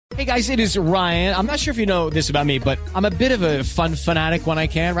Hey, guys, it is Ryan. I'm not sure if you know this about me, but I'm a bit of a fun fanatic when I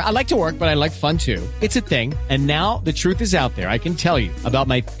can. I like to work, but I like fun, too. It's a thing. And now the truth is out there. I can tell you about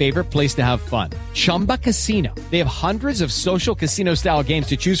my favorite place to have fun. Chumba Casino. They have hundreds of social casino-style games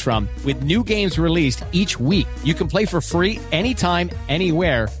to choose from with new games released each week. You can play for free anytime,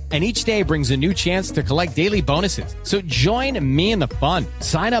 anywhere, and each day brings a new chance to collect daily bonuses. So join me in the fun.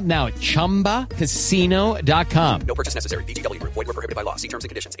 Sign up now at ChumbaCasino.com. No purchase necessary. VGW Group. Void where prohibited by law. See terms and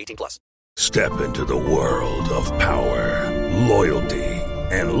conditions. 18+. Step into the world of power, loyalty,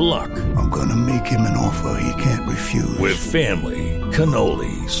 and luck. I'm gonna make him an offer he can't refuse. With family,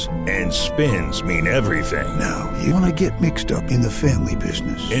 cannolis, and spins mean everything. Now, you wanna get mixed up in the family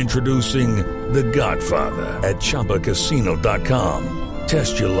business. Introducing The Godfather at ChumbaCasino.com.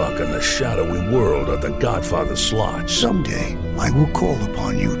 Test your luck in the shadowy world of The Godfather slot. Someday, I will call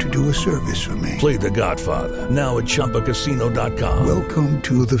upon you to do a service for me. Play The Godfather now at ChumbaCasino.com. Welcome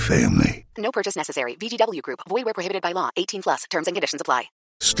to the family. No purchase necessary. VGW Group. Void where prohibited by law. 18+. Terms and conditions apply.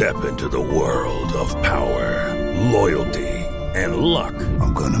 Step into the world of power, loyalty, and luck.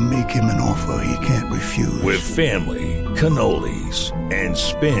 I'm gonna make him an offer he can't refuse. With family, cannolis, and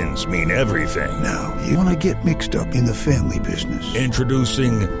spins mean everything. Now, you wanna get mixed up in the family business.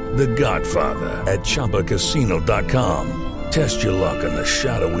 Introducing The Godfather at ChumbaCasino.com. Test your luck in the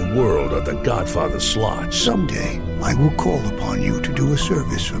shadowy world of The Godfather slot. Someday, I will call upon you to do a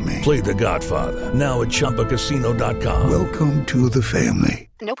service for me. Play The Godfather now at ChumbaCasino.com. Welcome to the family.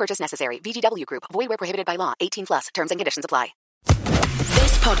 No purchase necessary. VGW Group. Void where prohibited by law. 18+. Terms and conditions apply.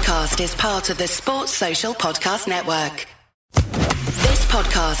 This podcast is part of the Sports Social Podcast Network. This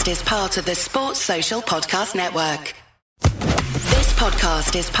podcast is part of the Sports Social Podcast Network. This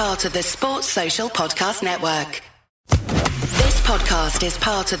podcast is part of the Sports Social Podcast Network. This podcast is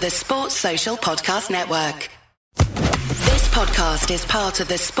part of the Sports Social Podcast Network. This podcast is part of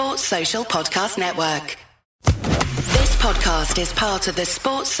the Sports Social Podcast Network. This podcast is part of the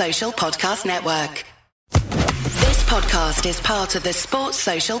Sports Social Podcast Network. This podcast is part of the Sports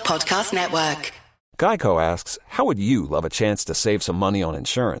Social Podcast Network. Geico asks, how would you love a chance to save some money on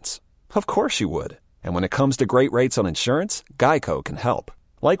insurance? Of course you would. And when it comes to great rates on insurance, Geico can help.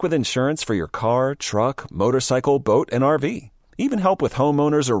 Like with insurance for your car, truck, motorcycle, boat, and RV. Even help with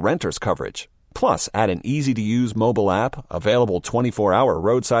homeowners or renters coverage. Plus, add an easy-to-use mobile app, available 24-hour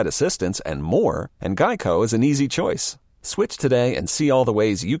roadside assistance, and more, and Geico is an easy choice. Switch today and see all the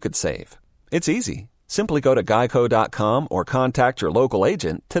ways you could save. It's easy. Simply go to geico.com or contact your local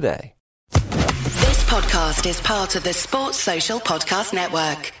agent today. This podcast is part of the Sports Social Podcast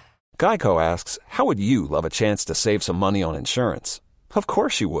Network. Geico asks, how would you love a chance to save some money on insurance? Of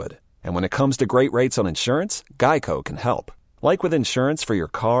course you would. And when it comes to great rates on insurance, Geico can help. Like with insurance for your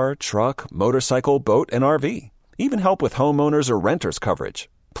car, truck, motorcycle, boat, and RV. Even help with homeowners or renters coverage.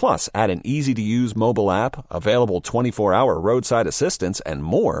 Plus, add an easy-to-use mobile app, available 24-hour roadside assistance, and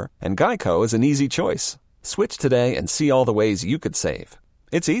more, and Geico is an easy choice. Switch today and see all the ways you could save.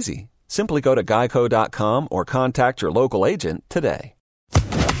 It's easy. Simply go to geico.com or contact your local agent today.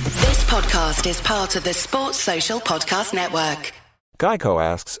 This podcast is part of the Sports Social Podcast Network. Geico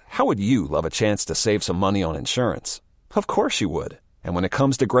asks, how would you love a chance to save some money on insurance? Of course you would. And when it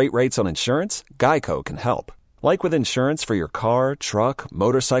comes to great rates on insurance, Geico can help. Like with insurance for your car, truck,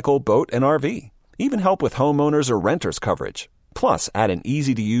 motorcycle, boat, and RV. Even help with homeowners or renters coverage. Plus, add an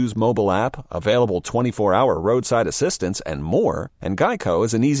easy-to-use mobile app, available 24-hour roadside assistance, and more, and Geico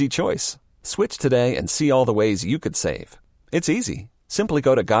is an easy choice. Switch today and see all the ways you could save. It's easy. Simply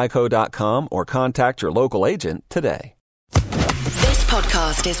go to geico.com or contact your local agent today. This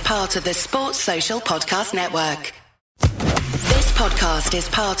podcast is part of the Sports Social Podcast Network. This podcast is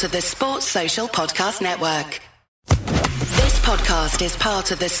part of the Sports Social Podcast Network. This podcast is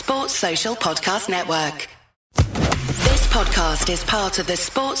part of the Sports Social Podcast Network. This podcast is part of the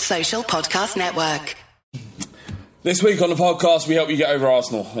Sports Social Podcast Network. This week on the podcast, we help you get over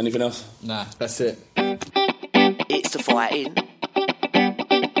Arsenal. Anything else? Nah, that's it. It's the fighting.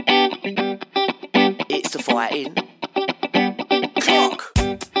 It's the fighting. Clock.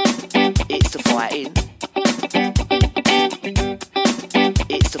 It's the fighting.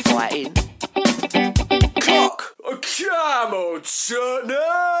 It's the fighting. Clock. Come on,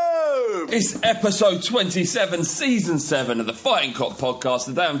 Tottenham! It's episode 27, season 7 of the Fighting Cock podcast.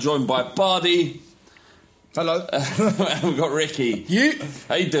 Today I'm joined by Bardi. Hello. We've got Ricky. You?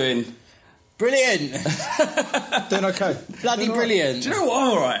 How you doing? Brilliant. Doing okay. Bloody brilliant. Do you know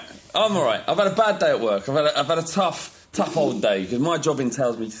what? I'm alright. I've had a bad day at work. I've had a tough old day because my job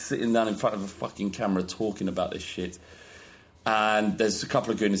entails me sitting down in front of a fucking camera talking about this shit. And there's a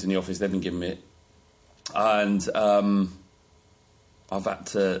couple of goonies in the office. They've been giving me it. And I've had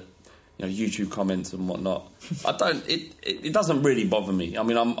to, YouTube comments and whatnot. I don't. It doesn't really bother me. I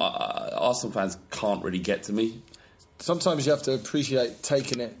mean, Arsenal fans can't really get to me. Sometimes you have to appreciate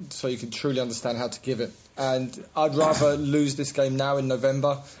taking it so you can truly understand how to give it. And I'd rather lose this game now in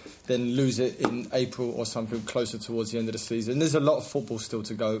November than lose it in April or something closer towards the end of the season. There's a lot of football still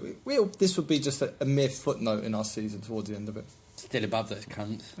to go. This would be just a mere footnote in our season towards the end of it. Still above those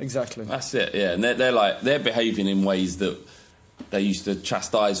cunts. Exactly. That's it, yeah. And they're behaving in ways that they used to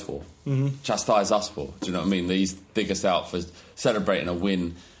chastise us for. Do you know what I mean? They used to dig us out for celebrating a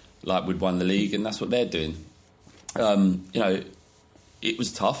win like we'd won the league, and that's what they're doing. It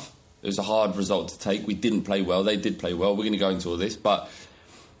was tough. It was a hard result to take. We didn't play well. They did play well. We're going to go into all this. But,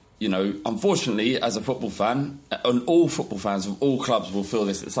 unfortunately, as a football fan, and all football fans of all clubs will feel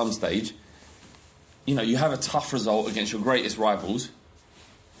this at some stage, you have a tough result against your greatest rivals,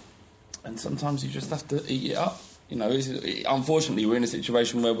 and sometimes you just have to eat it up. Unfortunately, we're in a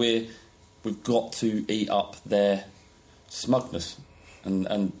situation where we've got to eat up their smugness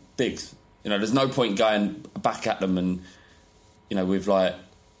and digs. There's no point going back at them and, with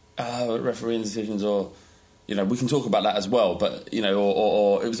refereeing decisions or, we can talk about that as well, but,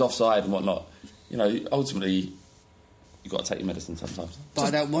 or it was offside and whatnot. Ultimately, you've got to take your medicine sometimes. But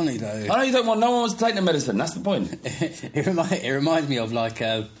I don't want to, though. I know you don't want. No one wants to take the medicine. That's the point. It reminds me of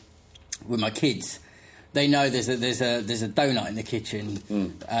with my kids. They know there's a donut in the kitchen,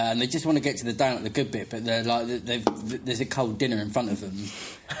 and they just want to get to the donut, the good bit. But they're like, there's a cold dinner in front of them,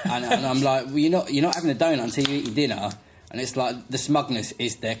 and I'm like, well, you're not having a donut until you eat your dinner. And it's like the smugness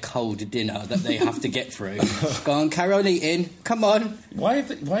is their cold dinner that they have to get through. Go on, carry on eating. Come on. Why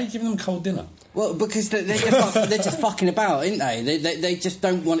are you giving them cold dinner? Well, because they're just fucking about, aren't they? They just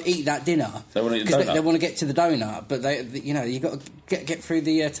don't want to eat that dinner. They want to eat the donut. They want to get to the donut, but you got to get through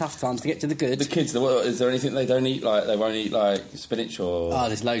the tough times to get to the good. The kids, is there anything they don't eat? Like they won't eat like spinach or? Oh,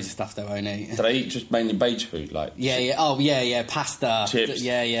 there's loads of stuff they won't eat. Do they eat just mainly beige food, like? Yeah. Oh, yeah. Pasta, chips.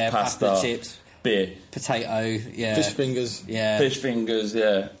 Pasta, chips. Beer, potato, fish fingers,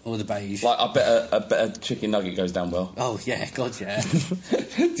 all the beige. Like I bet a chicken nugget goes down well. Oh yeah, God yeah.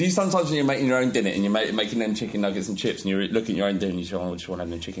 Do you sometimes when you're making your own dinner and you're making them chicken nuggets and chips and you're looking at your own dinner and you just want to have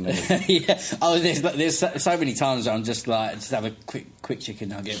them chicken nuggets? Yeah. Oh, there's so many times where I'm just have a quick chicken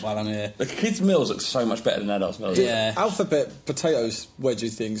nugget while I'm here. The kids' meals look so much better than adults' meals. Yeah. Alphabet potatoes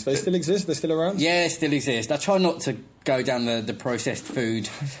wedgie things, they still exist? They're still around? Yeah, they still exist. I try not to go down the processed food.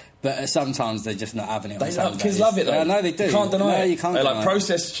 But sometimes they're just not having it. Kids love it though. I know they do. You can't deny it. You can't they deny like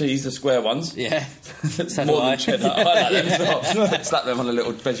processed cheese, the square ones. Yeah. So more than cheddar. I like them as well. Slap them on a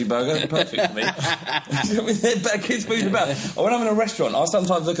little veggie burger. Perfect for me. They're better kids' food about. When I'm in a restaurant, I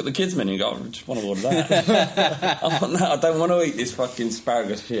sometimes look at the kids' menu and go, I just want to order that. I don't want to eat this fucking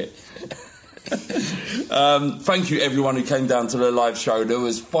asparagus shit. Thank you everyone who came down to the live show. There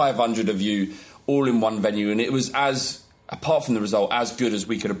was 500 of you all in one venue, and it was apart from the result, as good as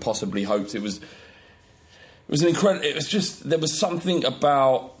we could have possibly hoped. It was an incredible. It was just there was something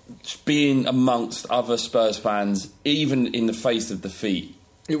about being amongst other Spurs fans, even in the face of defeat.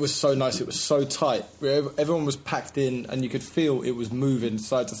 It was so nice. It was so tight. Everyone was packed in, and you could feel it was moving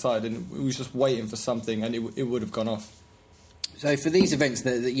side to side, and we was just waiting for something, and it would have gone off. So for these events,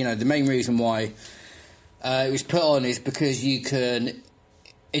 the main reason why it was put on is because you can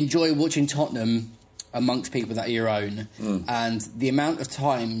enjoy watching Tottenham amongst people that are your own. And the amount of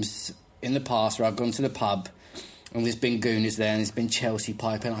times in the past where I've gone to the pub and there's been Gooners there and there's been Chelsea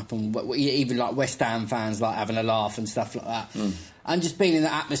piping up and even like West Ham fans like having a laugh and stuff like that, and just being in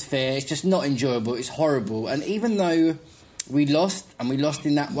the atmosphere, it's just not enjoyable. It's horrible. And even though we lost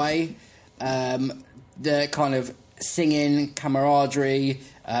in that way, the kind of singing, camaraderie,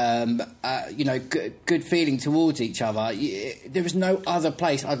 good feeling towards each other. There was no other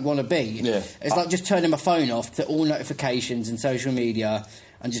place I'd want to be. Yeah. It's like just turning my phone off to all notifications and social media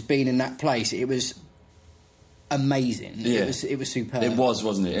and just being in that place. It was amazing. Yeah. It was superb. It was,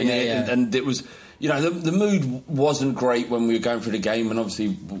 wasn't it? And it was, the mood wasn't great when we were going through the game, and obviously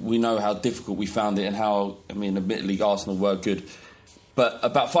we know how difficult we found it and how, admittedly Arsenal were good. But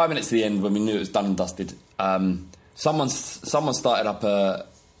about 5 minutes to the end, when we knew it was done and dusted, someone started up a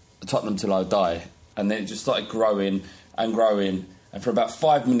Tottenham Till I Die, and then it just started growing and growing, and for about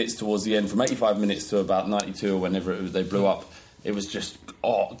 5 minutes towards the end, from 85 minutes to about 92 or whenever they blew up, it was just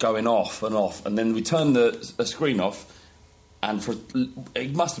going off and off, and then we turned the screen off, and for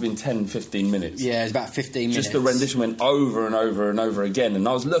it must have been 10-15 minutes. Yeah, it was about 15 minutes. Just the rendition went over and over and over again, and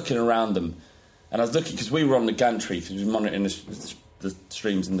I was looking around them, and I was looking, because we were on the gantry, because we were monitoring the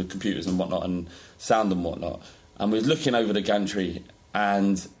streams and the computers and whatnot, and sound and whatnot, and we were looking over the gantry,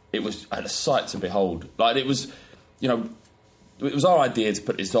 and it was a sight to behold. Like, it was, it was our idea to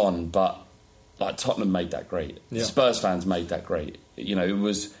put this on, but like Tottenham made that great. Yeah. Spurs fans made that great. You know, it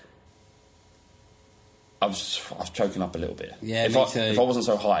was. I was choking up a little bit. Yeah, if me I, too. If I wasn't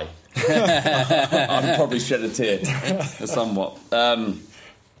so high, I'd probably shed a tear, somewhat.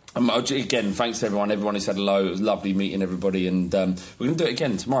 Again, thanks to everyone who said hello. It was lovely meeting everybody, and we're going to do it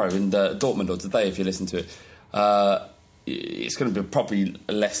again tomorrow in Dortmund, or today if you listen to it. It's going to be probably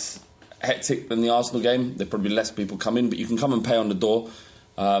less hectic than the Arsenal game. There'll probably less people come in, but you can come and pay on the door.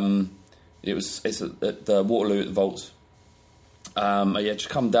 It's at the Waterloo at the Vaults. Just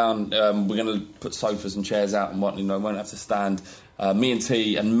come down. We're going to put sofas and chairs out and won't have to stand. Me and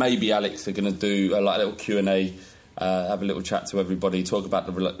T and maybe Alex are going to do a little Q&A, have a little chat to everybody, talk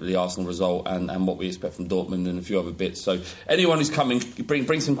about the Arsenal result and what we expect from Dortmund and a few other bits. So anyone who's coming,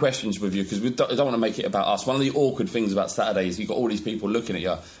 bring some questions with you, because we don't want to make it about us. One of the awkward things about Saturday is you've got all these people looking at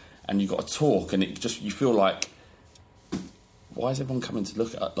you and you've got to talk, and you feel like, why is everyone coming to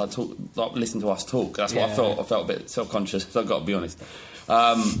look at listen to us talk? That's what I felt. I felt a bit self-conscious, so I've got to be honest.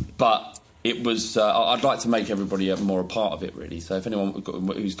 But it was. I'd like to make everybody more a part of it, really. So if anyone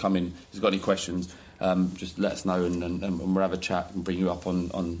who's coming has got any questions, just let us know, and we'll have a chat and bring you up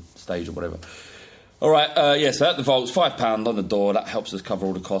on stage or whatever. All right. So at the Vaults, £5 on the door. That helps us cover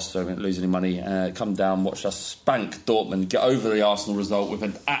all the costs, so we don't lose any money. Come down, watch us spank Dortmund, get over the Arsenal result with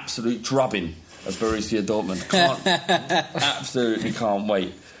an absolute drubbing of Borussia Dortmund. Absolutely can't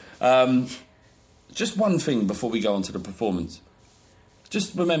wait. Just one thing before we go on to the performance.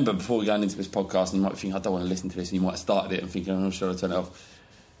 Just remember, before we go into this podcast, and you might think, I don't want to listen to this, and you might have started it and thinking, I'm not sure I'll turn it off.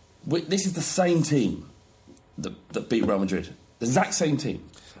 This is the same team that beat Real Madrid. The exact same team.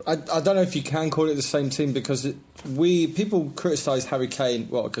 I don't know if you can call it the same team, because people criticise Harry Kane,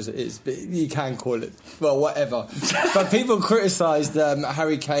 because it is, but you can call it, whatever. But people criticised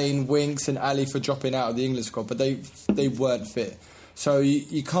Harry Kane, Winks and Ali for dropping out of the England squad, but they weren't fit. So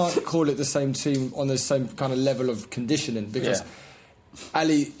you can't call it the same team on the same kind of level of conditioning, because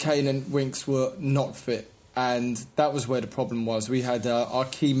Ali, Kane and Winks were not fit. And that was where the problem was. We had our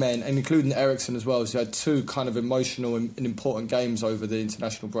key men, and including Eriksen as well, who had two kind of emotional and important games over the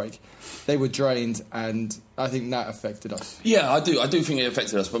international break. They were drained, and I think that affected us. Yeah, I do think it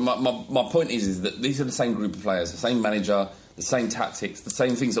affected us. But my point is that these are the same group of players, the same manager, the same tactics, the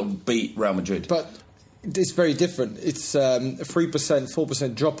same things that will beat Real Madrid. But it's very different. It's a 3%,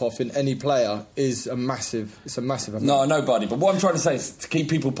 4% drop off in any player is a massive amount. No, nobody. But what I'm trying to say is to keep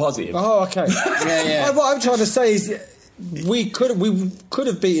people positive. Oh, okay. yeah. What I'm trying to say is we could have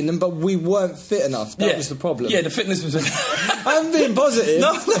beaten them, but we weren't fit enough. That was the problem. Yeah, the fitness was. I'm being positive.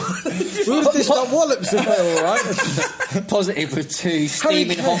 No. We would dish like wallops if they were all right. Positive with two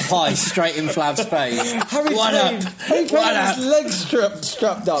steaming hot pies straight in Flav's face. Harry Kane has his legs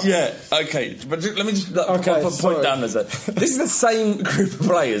strapped up. Yeah, okay. But let me just point down as this is the same group of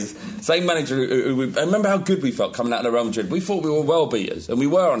players, same manager. I remember how good we felt coming out of the Real Madrid. We thought we were well beaters, and we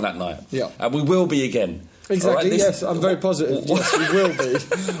were on that night. Yeah, and we will be again. Exactly, right, yes, I'm very positive. Yes, we will be.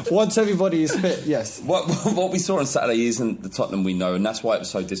 Once everybody is fit, yes. What we saw on Saturday isn't the Tottenham we know, and that's why it was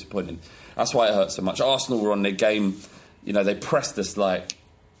so disappointing. That's why it hurt so much. Arsenal were on their game. You know, they pressed us like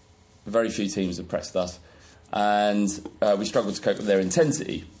very few teams have pressed us, and we struggled to cope with their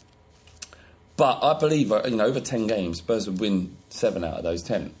intensity. But I believe, over 10 games, Spurs would win 7 out of those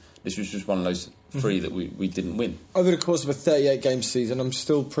 10. This was just one of those 3 that we didn't win. Over the course of a 38-game season, I'm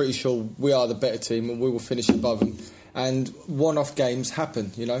still pretty sure we are the better team and we will finish above them. And one-off games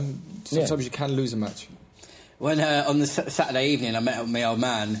happen, Sometimes you can lose a match. When on the Saturday evening, I met up with my old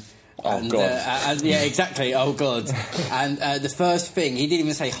man. God. Yeah, exactly. Oh, God. And the first thing, he didn't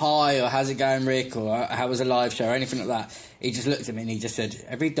even say hi or how's it going, Rick, or how was a live show or anything like that. He just looked at me and he just said,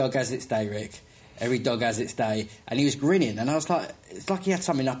 every dog has its day, Rick. Every dog has its day. And he was grinning, and I was like, it's like he had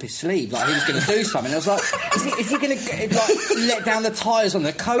something up his sleeve, like he was going to do something. I was like, is he going to let down the tyres on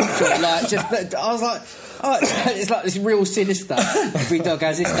the coach? Or I was like, oh, it's like this real sinister. Every dog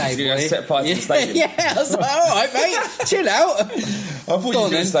has its day, boy. Set fire to the stadium. Yeah, I was like, all right, mate, chill out. I thought you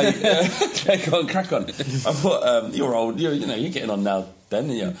were going to say, crack on. I thought, you're old, you're getting on now, then,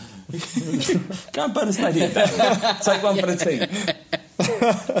 yeah. Go and burn the stadium down. Take one for the team.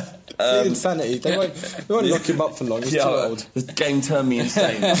 Insanity. They won't lock him up for long. He's too old. The game turned me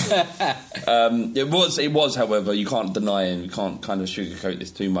insane. It was, however, you can't deny and you can't kind of sugarcoat this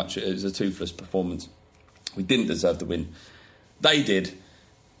too much. It was a toothless performance. We didn't deserve the win. They did,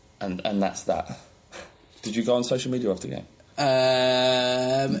 and that's that. Did you go on social media after the game?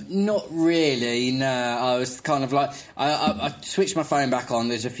 Not really, no. I was kind of like I switched my phone back on.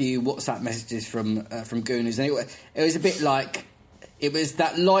 There's a few WhatsApp messages from Gooners, and it was a bit like it was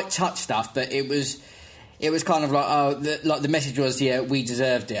that light touch stuff, but it was it was kind of like, the message was, yeah, we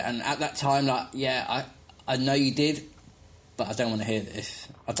deserved it. And at that time, like, yeah, I know you did, but I don't want to hear this.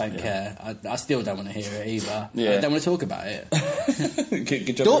 I don't care. I still don't want to hear it either. Yeah. I don't want to talk about it.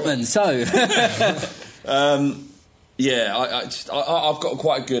 Good job. Dortmund, so. I've got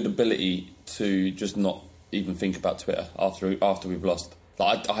quite a good ability to just not even think about Twitter after we've lost.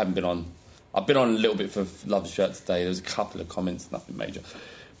 Like, I haven't been on. I've been on a little bit for Love the Shirt today. There was a couple of comments, nothing major.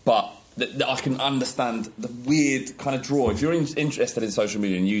 But I can understand the weird kind of draw. If you're interested in social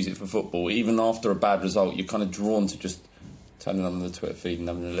media and use it for football, even after a bad result, you're kind of drawn to just turning on the Twitter feed and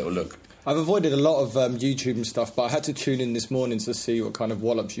having a little look. I've avoided a lot of YouTube and stuff, but I had to tune in this morning to see what kind of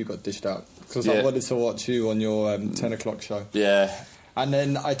wallops you got dished out. Because I wanted to watch you on your 10 o'clock show. Yeah. And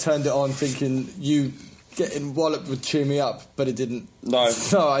then I turned it on thinking you getting walloped would cheer me up, but it didn't. No.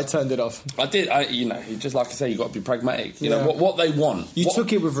 So I turned it off. I did. Just like I say, you've got to be pragmatic. You know, what they want. You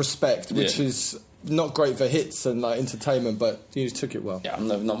took it with respect, which is not great for hits and like entertainment, but you took it well. Yeah, I'm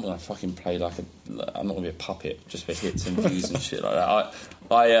not going to fucking play like I'm not going to be a puppet just for hits and views and shit like that.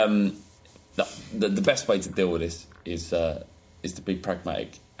 The best way to deal with this is to be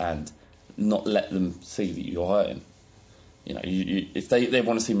pragmatic and not let them see that you're hurting. You know, if they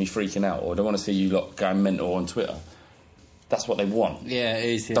want to see me freaking out or they want to see you lot going mental on Twitter, that's what they want. Yeah, it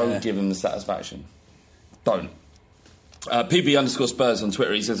is. Yeah. Don't give them the satisfaction. Don't. PB_Spurs on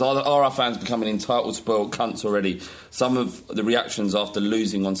Twitter, he says, are our fans becoming entitled, spoiled cunts already? Some of the reactions after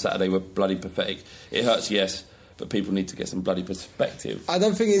losing on Saturday were bloody pathetic. It hurts, yes, but people need to get some bloody perspective. I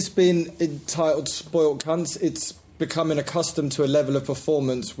don't think it's been entitled, spoiled cunts. It's becoming accustomed to a level of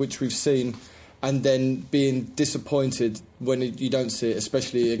performance which we've seen, and then being disappointed when you don't see it,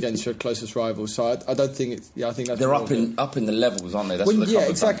 especially against your closest rivals. So I don't think it's. Yeah, I think that's. They're up in the levels, aren't they? That's what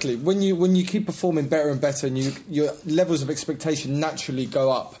exactly. When you keep performing better and better, and your levels of expectation naturally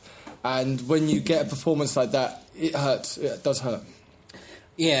go up, and when you get a performance like that, it hurts. It does hurt.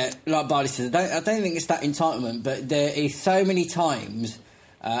 Yeah, like Barley says, I don't think it's that entitlement, but there is so many times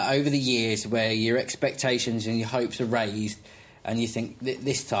over the years where your expectations and your hopes are raised. And you think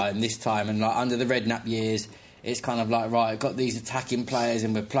this time, and like under the Redknapp years, it's kind of like, right, I've got these attacking players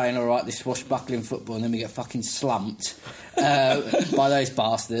and we're playing all right, this swashbuckling football, and then we get fucking slumped by those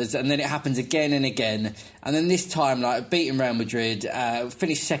bastards, and then it happens again and again, and then this time, like, beating Real Madrid,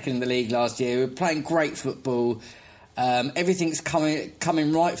 finished second in the league last year, we're playing great football, everything's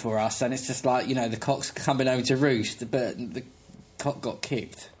coming right for us, and it's just like, you know, the cock's coming home to roost, but the cock got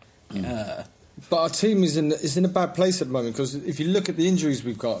kicked. But our team is in a bad place at the moment, because if you look at the injuries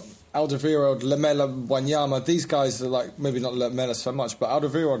we've got, Alderweireld, Lamela, Wanyama, these guys are like, maybe not Lamela so much, but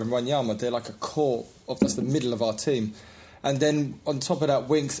Alderweireld and Wanyama, they're like a core that's the middle of our team. And then on top of that,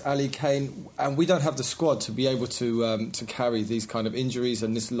 Winks, Ali, Kane, and we don't have the squad to be able to carry these kind of injuries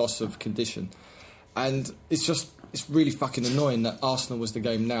and this loss of condition. And it's really fucking annoying that Arsenal was the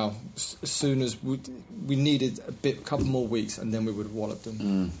game now. As soon as we needed a couple more weeks, and then we would have walloped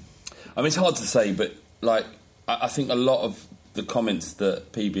them. I mean, it's hard to say, but like I think a lot of the comments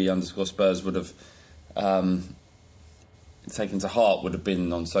that PB_Spurs would have taken to heart would have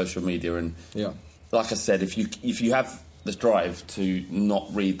been on social media, and like I said, if you have the drive to not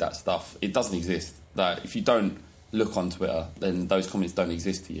read that stuff, it doesn't exist. That if you don't look on Twitter, then those comments don't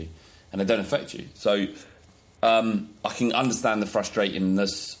exist to you, and they don't affect you. So I can understand the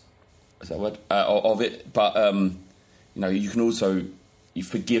frustratingness, is that a word, of it, but you know, you can also. You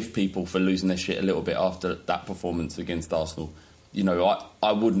forgive people for losing their shit a little bit after that performance against Arsenal. You know,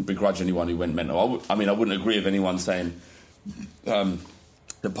 I wouldn't begrudge anyone who went mental. I wouldn't agree with anyone saying that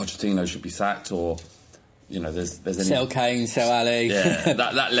Pochettino should be sacked, or, you know, there's any... Sell Kane, sell Ali. Yeah,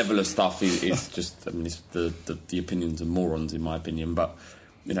 that level of stuff is just... I mean, it's the opinions of morons, in my opinion. But,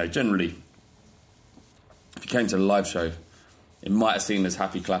 you know, generally, if you came to the live show, it might have seemed as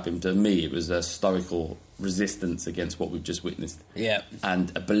happy clapping. To me, it was a stoical resistance against what we've just witnessed. Yeah.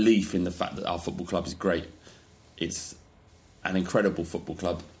 And a belief in the fact that our football club is great. It's an incredible football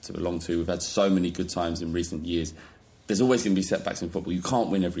club to belong to. We've had so many good times in recent years. There's always going to be setbacks in football. You can't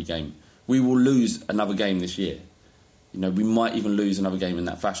win every game. We will lose another game this year. You know, we might even lose another game in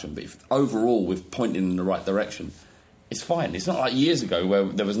that fashion. But if overall we're pointing in the right direction, it's fine. It's not like years ago where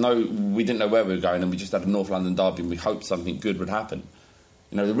we didn't know where we were going, and we just had a North London derby and we hoped something good would happen.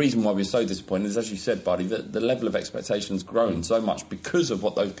 You know, the reason why we're so disappointed is, as you said, Buddy, that the level of expectation has grown so much because of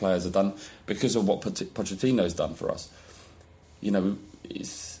what those players have done, because of what Pochettino's done for us. You know,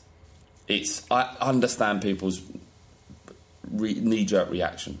 I understand people's knee-jerk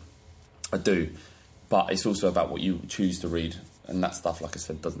reaction. I do. But it's also about what you choose to read, and that stuff, like I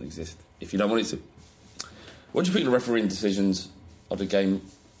said, doesn't exist if you don't want it to. What do you think of the refereeing decisions of the game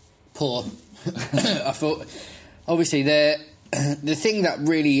poor. I thought, obviously, the thing that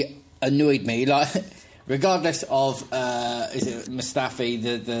really annoyed me, like, regardless of is it Mustafi,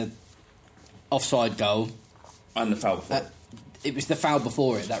 the offside goal and the foul before it was the foul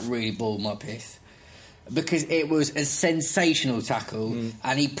before it that really boiled my piss, because it was a sensational tackle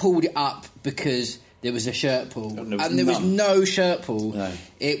and he pulled it up because there was a shirt pull, and there was no shirt pull. No.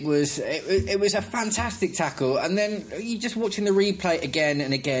 It was a fantastic tackle, and then you're just watching the replay again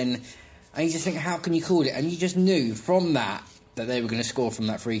and again, and you just think, how can you call it? And you just knew from that they were going to score from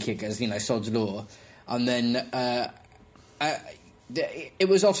that free kick, as sod's law. And then it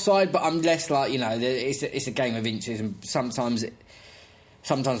was offside, but I'm less like, it's a game of inches, and sometimes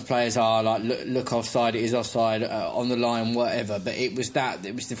players are like, look offside, it is offside, on the line, whatever. But it was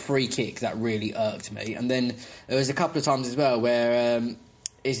the free kick that really irked me. And then there was a couple of times as well where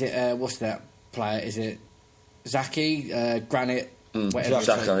what's that player? Is it Zaki? Granite? Whatever.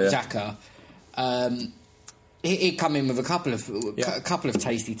 Xhaka, Xhaka. He'd come in with a couple of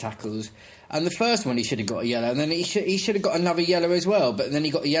tasty tackles, and the first one he should have got a yellow, and then he should have got another yellow as well. But then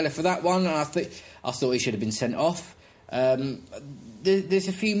he got a yellow for that one, and I thought he should have been sent off. There's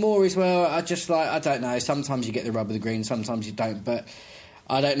a few more as well. I don't know. Sometimes you get the rub of the green, sometimes you don't. But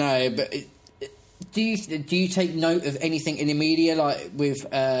I don't know. But do you take note of anything in the media, like with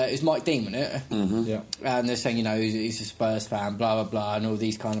it's Mike Dean, wasn't it? Mm-hmm. Yeah. And they're saying he's a Spurs fan, blah blah blah, and all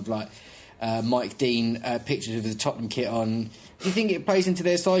these kind of like Mike Dean pictures with the Tottenham kit on. Do you think it plays into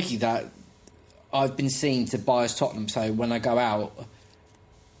their psyche that I've been seen to bias Tottenham, so when I go out,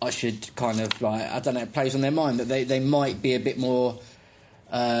 I should kind of like, I don't know, it plays on their mind that they might be a bit more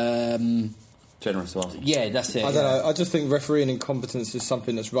generous? Yeah, that's it. I don't know. I just think refereeing incompetence is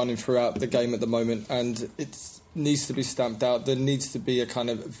something that's running throughout the game at the moment, and it needs to be stamped out. There needs to be a kind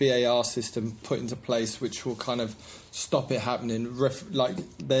of VAR system put into place which will kind of stop it happening. Like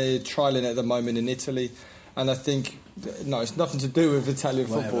they're trialling it at the moment in Italy, and I think it's nothing to do with Italian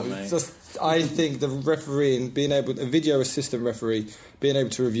football. It's just, I think the refereeing, a video assistant referee, being able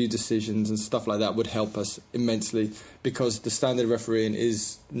to review decisions and stuff like that would help us immensely, because the standard refereeing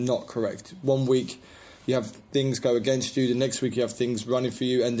is not correct. 1 week you have things go against you, the next week you have things running for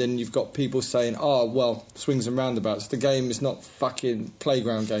you, and then you've got people saying, swings and roundabouts. The game is not fucking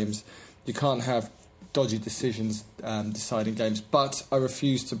playground games. You can't have dodgy decisions deciding games. But I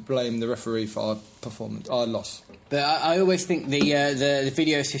refuse to blame the referee for our performance, our loss. But I always think the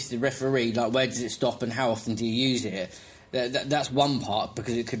video assisted referee, like, where does it stop and how often do you use it? That's one part,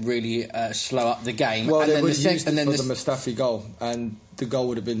 because it could really slow up the game. Well, and they then would use it for the Mustafi goal, and the goal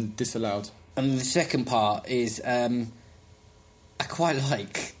would have been disallowed. And the second part is I quite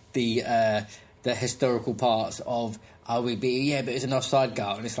like the historical parts of but it's an offside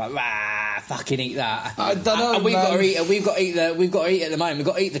goal, and it's like, fucking eat that. I don't know. We've got to eat at the moment. We've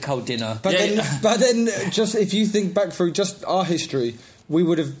got to eat the cold dinner. But then, just if you think back through just our history, we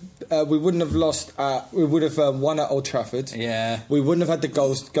wouldn't have lost. We would have won at Old Trafford. Yeah. We wouldn't have had the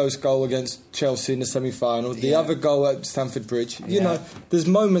ghost goal against Chelsea in the semi-final. The other goal at Stamford Bridge. You know, there's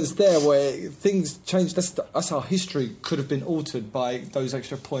moments there where things change. That's our history could have been altered by those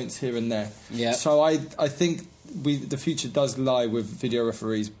extra points here and there. Yeah. So I think the future does lie with video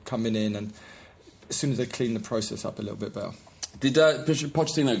referees coming in, and as soon as they clean the process up a little bit better. Did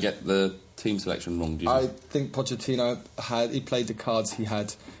Pochettino get the team selection wrong, do you think? I think Pochettino he played the cards he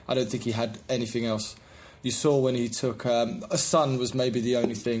had. I don't think he had anything else. You saw when he took a Son was maybe the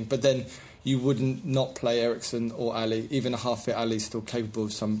only thing, but then you wouldn't not play Eriksen or Ali. Even a half-fit Ali is still capable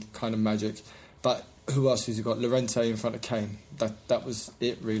of some kind of magic. But who else has he got? Llorente in front of Kane. That was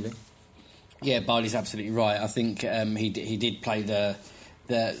it, really. Yeah, Barley's absolutely right. I think he did play the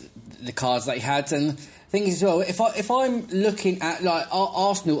cards that he had, and the thing is as well, if I'm looking at, like,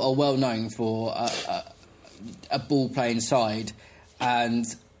 Arsenal are well known for a ball playing side, and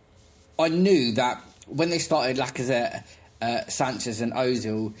I knew that when they started Lacazette, Sanchez, and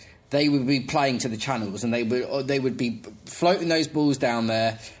Ozil, they would be playing to the channels, and they would be floating those balls down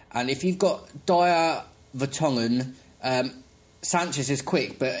there. And if you've got Dyer, Vertonghen, Sanchez is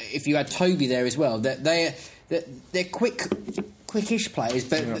quick, but if you had Toby there as well, they're quickish players,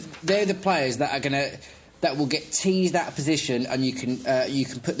 but they're the players that will get teased out of position, and you can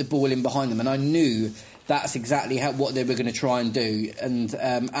put the ball in behind them. And I knew that's exactly what they were going to try and do, and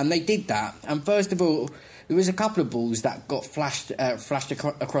they did that. And first of all, there was a couple of balls that got flashed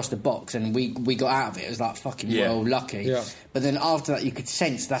across the box, and we got out of it. It was like fucking well lucky. Yeah. But then after that, you could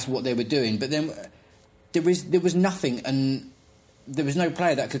sense that's what they were doing. But then there was nothing, and there was no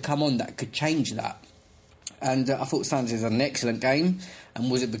player that could come on that could change that. And I thought Sanchez had an excellent game. And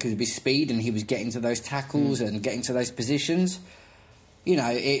was it because of his speed and he was getting to those tackles and getting to those positions?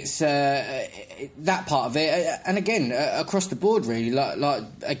 it's that part of it, and again across the board, really. Like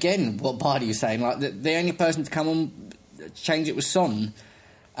again, what Bardi was saying, like the only person to come on change it was Son,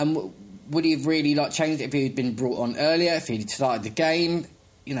 and would he have really changed it if he had been brought on earlier? If he'd started the game,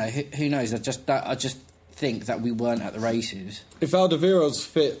 who knows? I just think that we weren't at the races. If Alderweireld's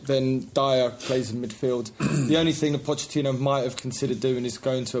fit, then Dyer plays in midfield. The only thing that Pochettino might have considered doing is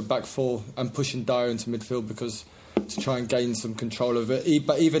going to a back four and pushing Dyer into midfield to try and gain some control of it.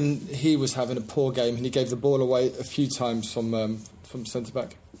 But even he was having a poor game, and he gave the ball away a few times from centre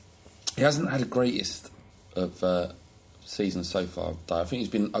back. He hasn't had the greatest of seasons so far, Dyer. I think he's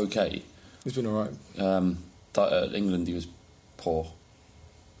been okay. He's been all right. England, he was poor.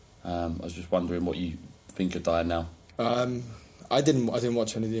 I was just wondering what you think of Dyer now. I didn't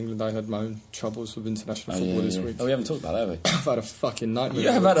watch any of the England. I had my own troubles with international football this week. Oh, we haven't talked about that, have we? I've had a fucking nightmare. You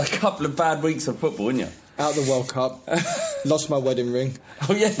have had a couple of bad weeks of football, haven't you? Out the World Cup, lost my wedding ring.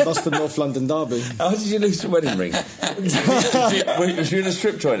 Oh yeah, lost the North London derby. How did you lose your wedding ring? Was you in a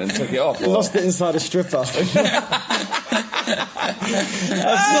strip joint and took it off? Or? Lost it inside a stripper.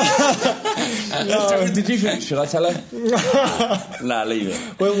 No. Did you think? Should I tell her? Nah, leave it.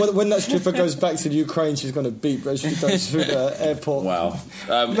 When that stripper goes back to Ukraine, she's going to beep as she goes through the airport. Wow.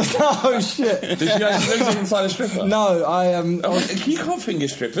 Oh shit! Did you actually lose it inside a stripper? No, you can't finger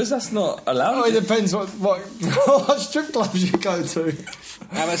strippers. That's not allowed. Oh, it depends what strip clubs you go to.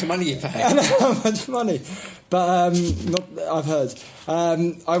 How much money you pay? How much money? But I've heard.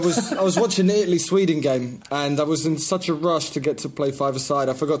 I was watching the Italy-Sweden game, and I was in such a rush to get to play five-a-side.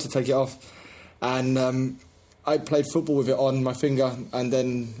 I forgot to take it off, and I played football with it on my finger. And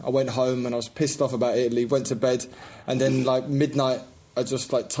then I went home, and I was pissed off about Italy. Went to bed, and then midnight, I just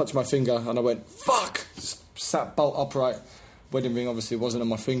touched my finger, and I went fuck. Sat bolt upright. Wedding ring obviously wasn't on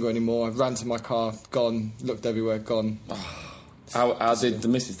my finger anymore. I ran to my car, gone. Looked everywhere, gone. How did the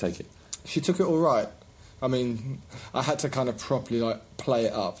missus take it? She took it all right. I mean, I had to kind of properly play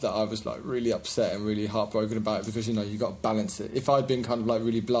it up that I was really upset and really heartbroken about it, because you got to balance it. If I'd been kind of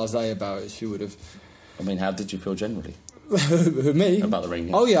really blasé about it, she would have. I mean, how did you feel generally? Who, me? About the ring?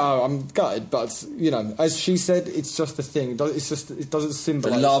 Yeah. Oh yeah, I'm gutted, but as she said, it's just a thing. It's just, it doesn't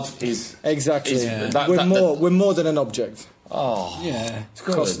symbolise. The love is exactly. We're more than an object. Oh yeah,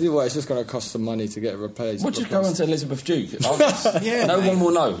 it's just going to cost some money to get it repaired. Would you go on to Elizabeth Duke? Yeah, no one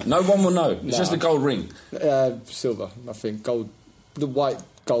will know. No one will know. It's just a gold ring. Silver, I think. Gold, the white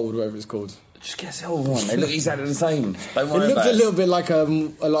gold, whatever it's called. Just get a silver one. They look exactly the same. Don't worry it about looked a little bit like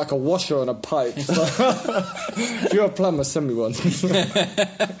a washer on a pipe. So if you're a plumber, send me one.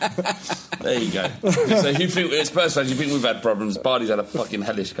 There you go. So you think it's personal? You think we've had problems? Bardi's had a fucking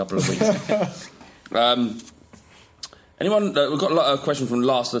hellish couple of weeks. Anyone? We've got a lot of questions from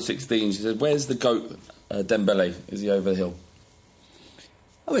Last of 16. She said, "Where's the goat, Dembele? Is he over the hill?"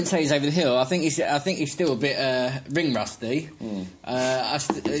 I wouldn't say he's over the hill. I think he's still a bit ring rusty. I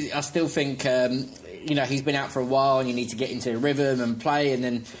still think he's been out for a while, and you need to get into a rhythm and play. And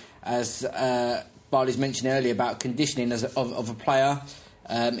then, as Barley's mentioned earlier about conditioning of a player,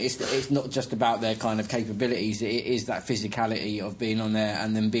 it's not just about their kind of capabilities. It is that physicality of being on there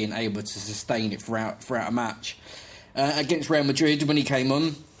and then being able to sustain it throughout a match. Against Real Madrid, when he came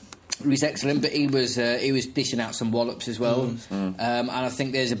on, he was excellent, but he was dishing out some wallops as well. And I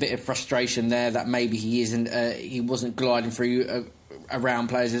think there's a bit of frustration there that maybe he wasn't gliding through around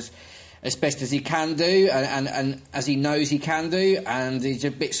players as best as he can do, and as he knows he can do, and he's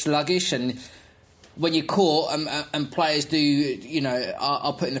a bit sluggish. And when you're caught and players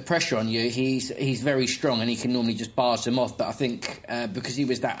are putting the pressure on you, he's very strong and he can normally just barge them off. But I think because he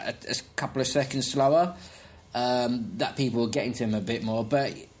was a couple of seconds slower, that people were getting to him a bit more.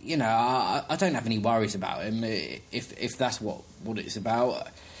 But I don't have any worries about him if that's what it's about.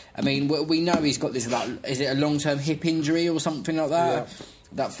 I mean, we know he's got this is it a long-term hip injury or something like that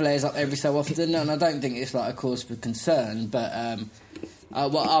that flares up every so often, and I don't think it's a cause for concern. But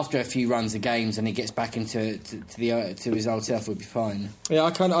after a few runs of games and he gets back into to his old self, we'll be fine. Yeah,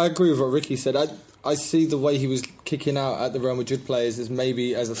 I agree with what Ricky said. I see the way he was kicking out at the Real Madrid players as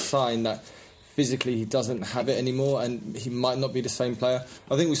maybe as a sign that physically he doesn't have it anymore and he might not be the same player.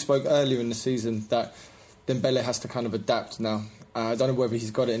 I think we spoke earlier in the season that Dembele has to kind of adapt now. I don't know whether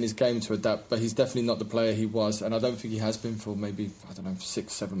he's got it in his game to adapt, but he's definitely not the player he was, and I don't think he has been for maybe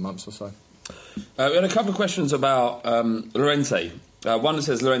 6-7 months or so. We had a couple of questions about Llorente. One that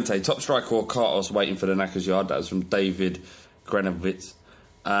says, Llorente, top striker or Cartos waiting for the knacker's yard. That was from David Grenovitz.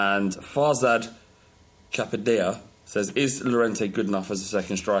 And Farzad Capadea says, is Llorente good enough as a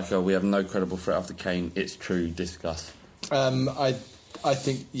second striker? We have no credible threat after Kane. It's true. Discuss. I I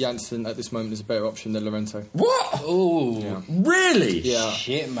think Janssen at this moment is a better option than Llorente. What? Oh, Yeah. Really? Yeah.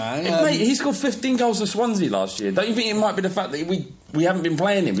 shit, man. Mate, he scored 15 goals for Swansea last year. Don't you think it might be the fact that we haven't been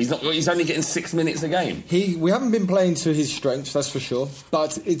playing him? He's only getting 6 minutes a game. We haven't been playing to his strengths, that's for sure.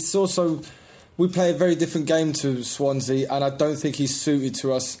 But it's also, we play a very different game to Swansea, and I don't think he's suited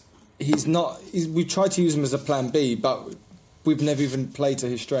to us. We've tried to use him as a plan B, but we've never even played to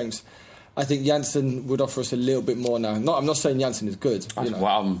his strengths. I think Janssen would offer us a little bit more now. I'm not saying Janssen is good.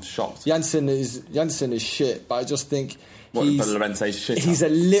 Wow, I'm shocked. Janssen is shit, but I just think Llorente's shit. He's a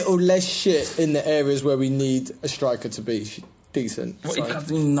little less shit in the areas where we need a striker to be decent. He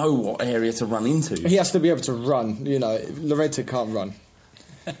doesn't even know what area to run into. He has to be able to run. Llorente can't run.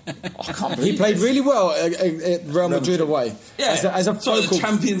 I can't believe he played this. really well at Real Madrid away. Yeah, as a focal, the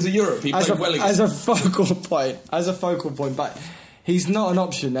champions of Europe. He played well again. As a focal point, but he's not an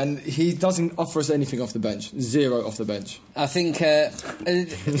option, and he doesn't offer us anything off the bench. Zero off the bench. I think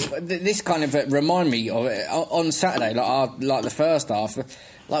this kind of remind me of on Saturday, like the first half,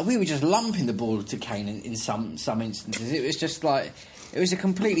 like we were just lumping the ball to Kane in some instances. It was just like it was a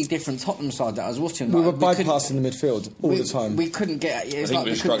completely different Tottenham side that I was watching. We were bypassing the midfield all the time. We couldn't get. I think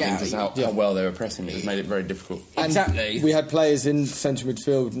we were struggling because how well they were pressing. It made it very difficult. Exactly. And we had players in central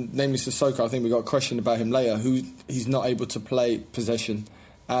midfield, namely Sissoko. I think we got a question about him later. Who he's not able to play possession,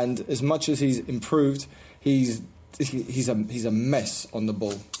 and as much as he's improved, he's a mess on the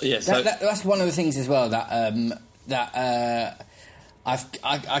ball. Yeah, so that's one of the things as well that I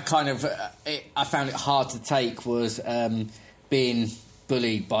found it hard to take was being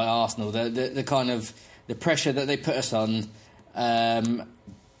bullied by Arsenal. The kind of the pressure that they put us on, that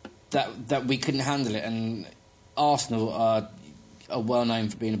we couldn't handle it, and Arsenal are well known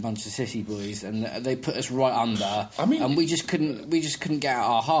for being a bunch of sissy boys, and they put us right under. And we just couldn't get out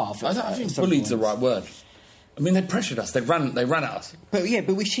our half. I don't think bullied's the right word. I mean, they pressured us. They ran at us. But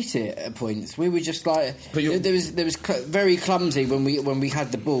we shit it at points. We were just like there was very clumsy when we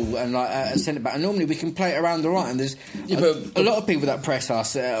had the ball and like a centre back. And normally we can play it around the right. And there's a lot of people that press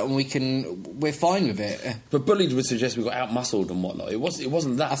us, and we're fine with it. But bullied would suggest we got out muscled and whatnot. It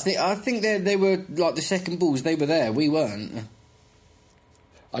wasn't that. I think they were like the second balls. They were there. We weren't.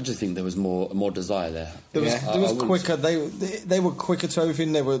 I just think there was more desire there. There was quicker. They were quicker to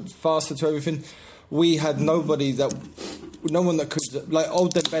everything. They were faster to everything. We had no one that could, like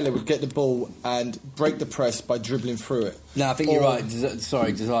old Dembele would get the ball and break the press by dribbling through it. No, I think you're right.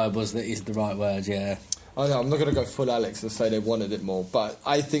 Sorry, desire is the right word. Yeah. I know, I'm not going to go full Alex and say they wanted it more, but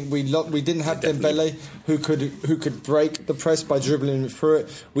I think we didn't have Dembele who could break the press by dribbling through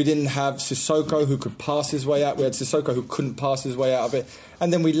it. We didn't have Sissoko who could pass his way out. We had Sissoko who couldn't pass his way out of it,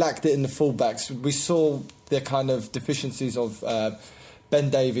 and then we lacked it in the fullbacks. We saw the kind of deficiencies of Ben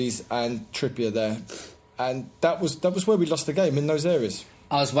Davies and Trippier there, and that was where we lost the game, in those areas.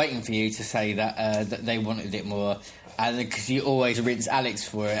 I was waiting for you to say that they wanted it more, and because you always rinse Alex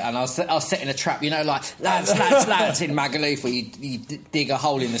for it, and I was setting a trap, like lads in Magaluf, where you dig a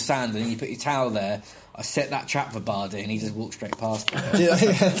hole in the sand and you put your towel there. I set that trap for Bardi, and he just walked straight past it.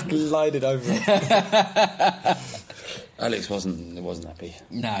 Yeah, glided over it. Alex wasn't happy.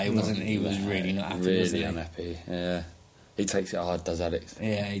 No, he wasn't. He was really not happy. Really unhappy. Yeah. He takes it hard, does Alex?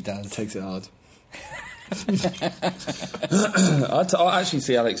 Yeah, he does. Takes it hard. I actually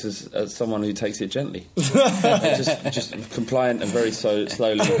see Alex as someone who takes it gently. just compliant and very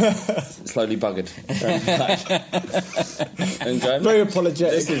slowly buggered. And going, very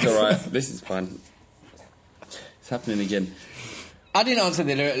apologetic. This is alright. This is fine. It's happening again. I didn't answer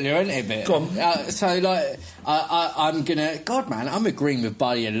the Llorente bit. Go on. So, like, I'm gonna... God, man, I'm agreeing with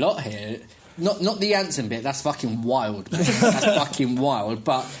Buddy a lot here. Not the Janssen bit, that's fucking wild, man. That's fucking wild.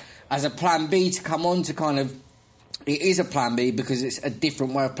 But as a plan B to come on to kind of... It is a plan B because it's a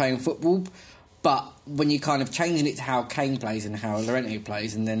different way of playing football. But when you're kind of changing it to how Kane plays and how Llorente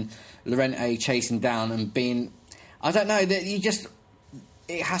plays, and then Llorente chasing down and being... I don't know, that you just...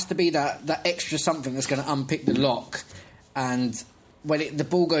 It has to be that extra something that's going to unpick the lock. And when the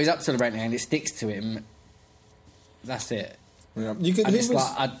ball goes up to Llorente and it sticks to him, that's it. Yeah.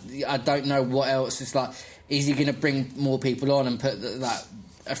 I don't know what else. It's like, is he going to bring more people on and put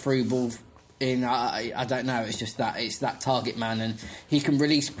a through ball in? I don't know. It's just it's that target man, and he can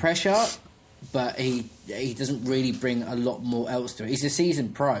release pressure, but he doesn't really bring a lot more else to it. He's a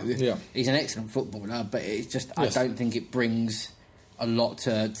seasoned pro. Yeah. He's an excellent footballer, but it's just I don't think it brings a lot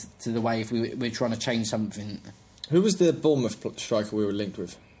to the way if we're trying to change something. Who was the Bournemouth striker we were linked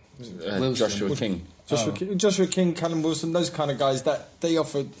with? Joshua King. Joshua King, Callum Wilson, those kind of guys that they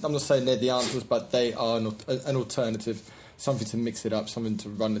offer. I'm not saying they're the answers, but they are an alternative, something to mix it up, something to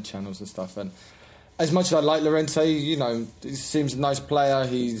run the channels and stuff. And as much as I like Llorente, you know, he seems a nice player.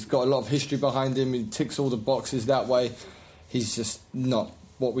 He's got a lot of history behind him. He ticks all the boxes that way. He's just not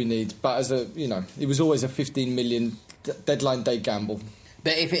what we need. But as a, you know, it was always a 15 million deadline day gamble.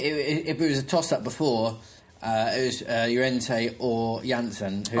 But if it was a toss-up before, it was Llorente or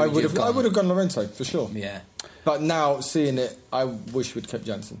Janssen, who I would have gone Llorente, for sure. Yeah. But now, seeing it, I wish we'd kept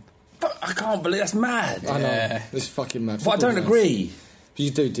Janssen. But I can't believe that's mad. I know. It's fucking mad. But I don't agree. You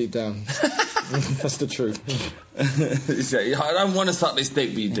do deep down. That's the truth. I don't want to suck this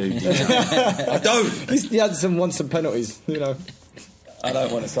dick, but you do. I don't. At least Janssen won some penalties, you know. I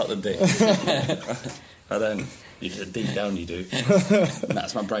don't want to suck the dick. I don't. Deep down you do. And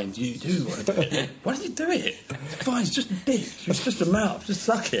that's my brain. You do want to do it. Why don't you do it? It's fine, it's just a dick. It's just a mouth. Just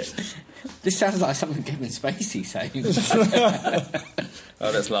suck it. This sounds like something Kevin Spacey saying.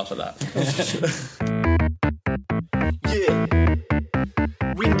 Oh, let's laugh at that. Yeah.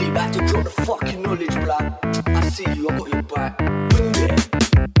 Windy, back to drop the fucking knowledge, blood. I see you, I got your back. Windy.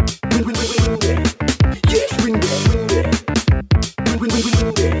 Windy. Yes, windy. Windy.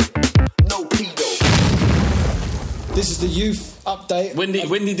 No pedo. This is the youth update.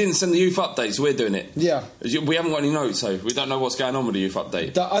 Windy didn't send the youth update, so we're doing it. Yeah. We haven't got any notes, so we don't know what's going on with the youth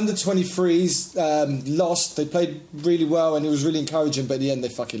update. The under-23s lost. They played really well and it was really encouraging, but in the end they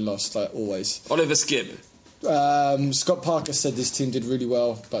fucking lost, like always. Oliver Skipp. Scott Parker said this team did really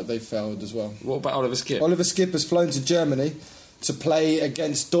well, but they failed as well. What about Oliver Skipp? Oliver Skipp has flown to Germany to play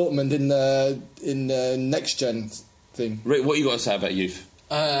against Dortmund in the next-gen thing. Rick, what you got to say about youth?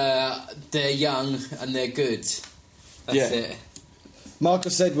 They're young and they're good. That's it.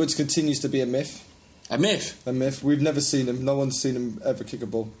 Marcus Edwards continues to be a myth. A myth? A myth. We've never seen him. No one's seen him ever kick a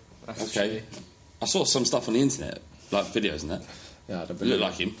ball. That's okay. true. I saw some stuff on the internet, like videos and that. Yeah, I don't It believe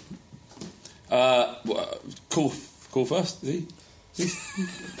looked like him. Cool first, is he?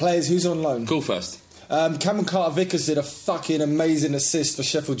 Players, who's on loan? Cool first. Cameron Carter-Vickers did a fucking amazing assist for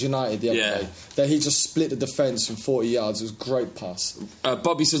Sheffield United the other day. That he just split the defence from 40 yards. It was a great pass.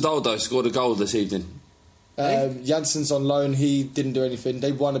 Bobby Sodaldo scored a goal this evening. Janssen's on loan. He didn't do anything.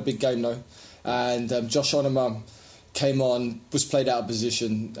 They won a big game though. And Josh Onoma came on, was played out of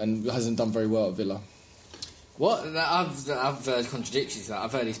position and hasn't done very well at Villa. What? I've heard contradictions to that.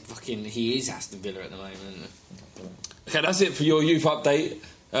 I've heard he is Aston Villa at the moment. Okay, that's it for your youth update.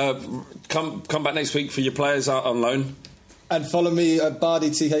 Come back next week for your players out on loan. And follow me at Bardi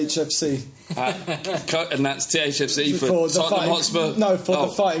THFC. And that's THFC for Tottenham Hotspur. No, for the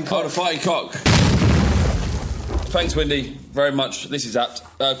Fighting Cock. Oh, the Fighting Cock. Thanks, Wendy, very much. This is apt.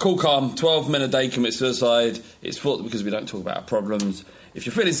 Cool Calm, 12 men a day commit suicide. It's thought because we don't talk about our problems. If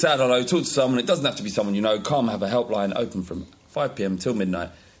you're feeling sad or low, talk to someone. It doesn't have to be someone you know. Calm have a helpline open from 5 p.m. till midnight.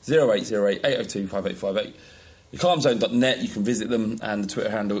 0808 802 5858. TheCalmZone.net, you can visit them, and the Twitter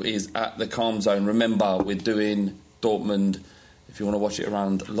handle is @TheCalmZone. Remember, we're doing Dortmund, if you want to watch it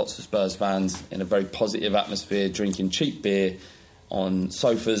around lots of Spurs fans in a very positive atmosphere, drinking cheap beer on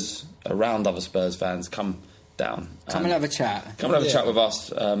sofas around other Spurs fans. Come down. Come and have a chat. Come and have a chat with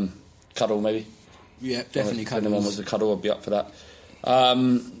us. Cuddle, maybe. Yeah, definitely cuddle. If anyone wants to cuddle, I'd be up for that.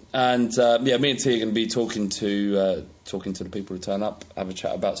 Me and T are going to be talking to the people who turn up, have a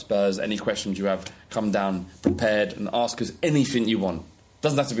chat about Spurs. Any questions you have, come down prepared and ask us anything you want.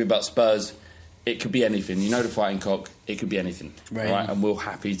 Doesn't have to be about Spurs. It could be anything. You know the Fighting Cock. It could be anything. Right. And we're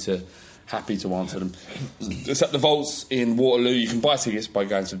happy to answer them. Except the Vaults in Waterloo. You can buy tickets by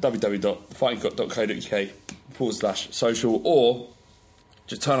going to www.fightingcock.co.uk/social, or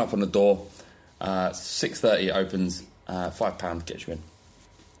just turn up on the door. 6:30 it opens. £5 gets you in.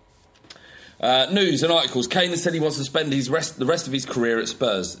 News and articles. Kane has said he wants to spend the rest of his career at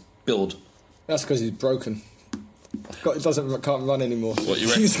Spurs. Build. That's because he's broken. Can't run anymore. What you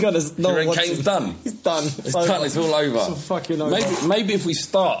reckon? Kane's done? He's done. It's done. It's all over. It's all fucking over. Maybe if we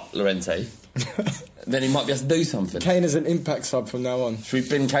start Llorente, then he might be able to do something. Kane is an impact sub from now on. Should we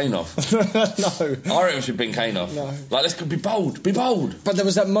bin Kane off? No. I reckon we should bin Kane off. No. Like, let's be bold. Be bold. But there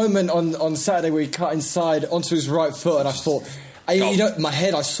was that moment on Saturday where he cut inside onto his right foot, and I thought, my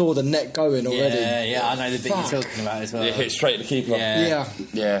head, I saw the net going already. Yeah, I know the bit you're talking about as well. It hit straight at the keeper. Yeah.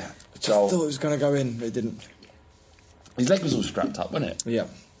 I thought it was going to go in, but it didn't. His leg was all strapped up, wasn't it? Yeah.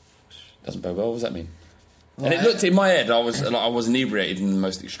 Doesn't bode well. What does that mean? And it looked in my head, I was inebriated in the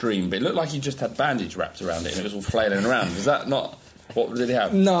most extreme, but it looked like he just had bandage wrapped around it and it was all flailing around. Is that not what did he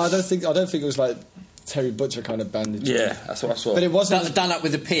have? No, I don't think it was like Terry Butcher kind of bandage. Yeah, that's what I saw. But it wasn't done up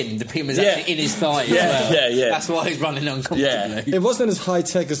with a pin. The pin was actually in his thigh. Yeah. That's why he's running uncomfortably. Yeah. It wasn't as high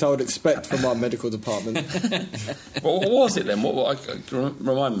tech as I would expect from our medical department. What was it then? What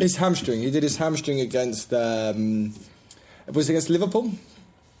remind me? His hamstring. He did his hamstring against. It was against Liverpool.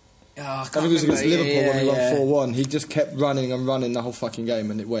 I think it was against Liverpool when we won 4-1. He just kept running and running the whole fucking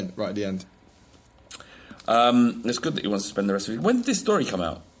game, and it went right at the end. It's good that he wants to spend the rest of it. When did this story come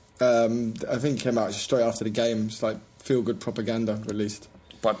out? I think it came out straight after the game. It's like feel-good propaganda released.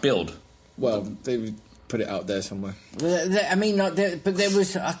 By Bild? Well, they put it out there somewhere. I mean, but there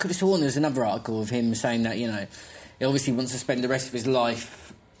was... I could have sworn there was another article of him saying that, you know, he obviously wants to spend the rest of his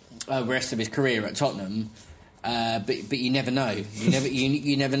life, rest of his career at Tottenham, but you never know.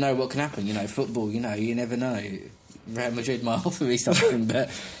 You never know what can happen. You know, football. You know, you never know. Real Madrid might offer me something, but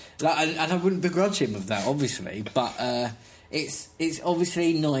and I wouldn't begrudge him of that, obviously. But it's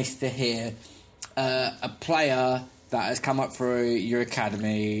obviously nice to hear a player that has come up through your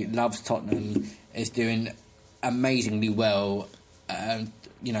academy, loves Tottenham, is doing amazingly well.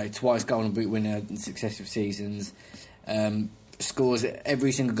 You know, twice Golden Boot winner in successive seasons. Scores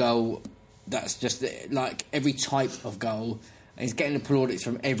every single goal. That's just like every type of goal. He's getting the plaudits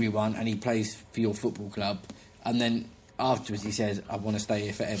from everyone, and he plays for your football club. And then afterwards, he says, "I want to stay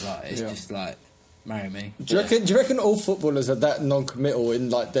here forever." It's just like, marry me. Do you reckon all footballers are that non-committal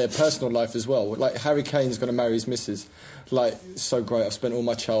in like their personal life as well? Like Harry Kane's going to marry his missus. Like, so great. I've spent all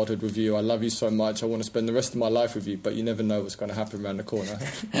my childhood with you. I love you so much. I want to spend the rest of my life with you. But you never know what's going to happen around the corner.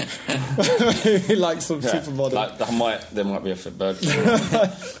 Maybe like some supermodel. Like there might be a fit bird,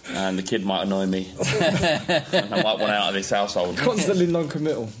 and the kid might annoy me, and I might want out of this household. Constantly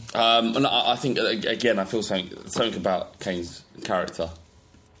non-committal. And I think again, I feel something about Kane's character.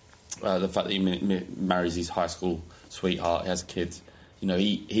 The fact that he marries his high school sweetheart, he has kids. You know,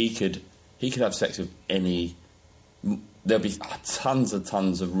 he could have sex with any. There'll be tons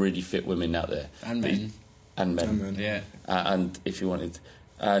of really fit women out there, and men, yeah. And if he wanted,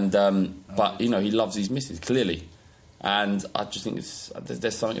 and but you know, he loves his missus clearly, and I just think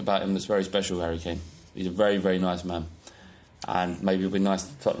there's something about him that's very special. Harry Kane, he's a very, very nice man, and maybe he'll be nice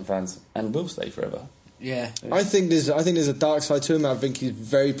to Tottenham fans and will stay forever. Yeah. I think there's a dark side to him. I think he's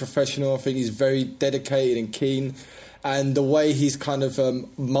very professional. I think he's very dedicated and keen. And the way he's kind of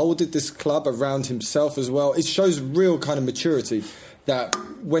moulded this club around himself as well, it shows real kind of maturity. That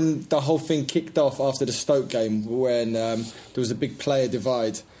when the whole thing kicked off after the Stoke game, when there was a big player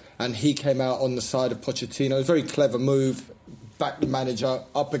divide, and he came out on the side of Pochettino, it was a very clever move, backed the manager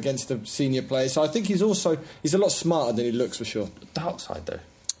up against the senior players. So I think he's a lot smarter than he looks, for sure. Dark side, though.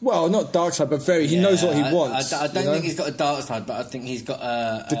 Well, not dark side, but he knows what he wants. I don't think he's got a dark side, but I think he's got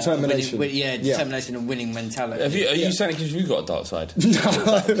a determination. Determination and winning mentality. Are you saying because you've got a dark side? No,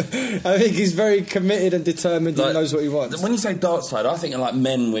 I think he's very committed and determined and knows what he wants. When you say dark side, I think of like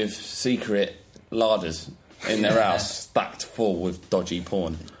men with secret larders in their house stacked full with dodgy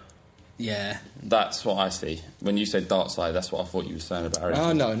porn. Yeah. That's what I see. When you say dark side, that's what I thought you were saying about Harry.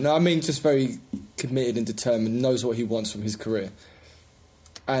 Oh, no, I mean just very committed and determined, knows what he wants from his career.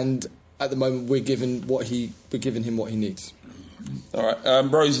 And at the moment, we're giving him what he needs. All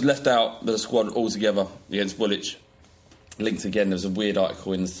right, Rose left out the squad altogether against Woolwich. Linked again. There was a weird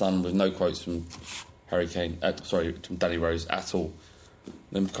article in the Sun with no quotes from Harry Kane. From Danny Rose at all.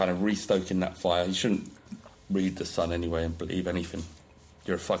 Them kind of restoking that fire. You shouldn't read the Sun anyway and believe anything.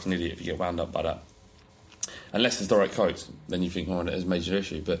 You're a fucking idiot if you get wound up by that. Unless there's the right quotes, then you think, oh, there's a major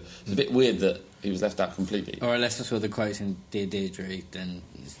issue. But it's a bit weird that he was left out completely. Or unless I saw the quotes in Dear Deirdre, then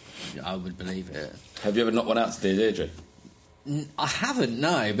I would believe it. Have you ever not went out to Dear Deirdre? I haven't,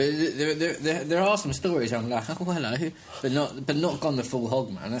 no. But there are some stories I'm like, oh, hello. But not gone the full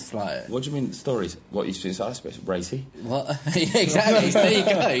hog, man. That's like... What do you mean, stories? What, you think, I suppose, racy? What? Yeah, exactly. There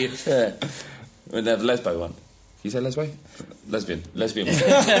you go. Yeah. They have the lesbo one. You say lesbo? Lesbian one.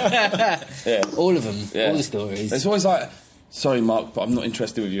 Yeah. All of them. Yeah. All the stories. It's always like, sorry, Mark, but I'm not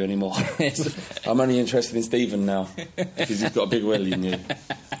interested with you anymore. I'm only interested in Stephen now because he's got a big willy in you.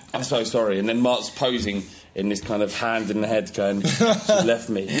 I'm so sorry. And then Mark's posing in this kind of hand in the head going, she left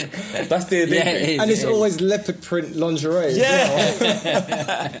me. That's the idea. Yeah, and it's always leopard print lingerie. Yeah.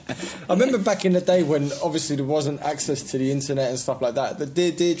 Well. I remember back in the day when obviously there wasn't access to the internet and stuff like that. The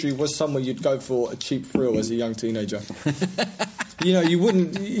Dear Deirdre was somewhere you'd go for a cheap thrill as a young teenager. You know, you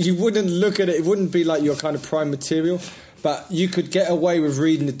wouldn't look at it. It wouldn't be like your kind of prime material. But you could get away with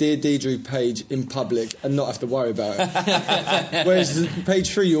reading the Dear Deirdre page in public and not have to worry about it. Whereas page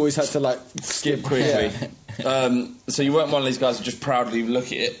 3, you always had to like skip quickly. Yeah. So you weren't one of these guys who just proudly look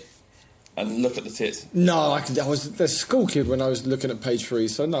at it and look at the tits? No, I was a school kid when I was looking at page 3,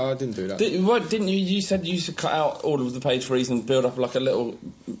 so no, I didn't do that. Didn't you? You said you used to cut out all of the page 3s and build up like a little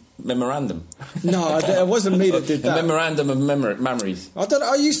memorandum. No, it wasn't me that did A that. memorandum of memories. I don't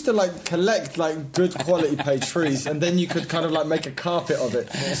know. I used to like collect like good quality page threes, and then you could kind of like make a carpet of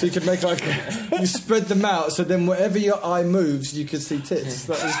it. So you could make like you spread them out, so then wherever your eye moves, you could see tits.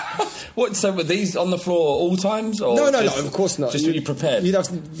 That was... What? So were these on the floor all times? Or No, of course not. Just you prepared. You have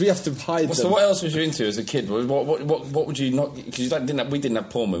to hide them. So what else was you into as a kid? What would you not? Because we didn't have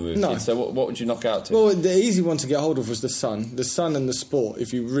porn when we were kids. So what would you knock out to? Well, the easy one to get hold of was the Sun and the Sport.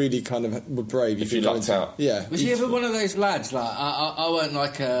 If you really kind of were brave, if you lucked out. Yeah. Was you ever one of those lads? Like I weren't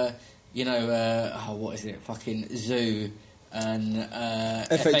like a, what is it? Fucking Zoo and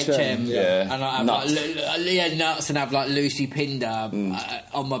FHM. Yeah. And I have nuts. Nuts, and have like Lucy Pinder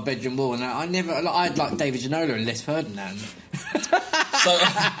on my bedroom wall. And I had like David Ginola and Les Ferdinand. So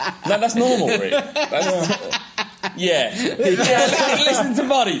no, that's normal, Rick. Yeah. Listen to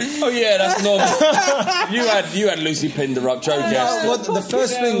Buddy. Oh yeah, that's normal. You had Lucy Pinder up, Joe Guest. Well,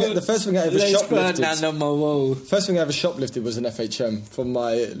 the first thing I ever shoplifted. On my wall. First thing I ever shoplifted was an FHM from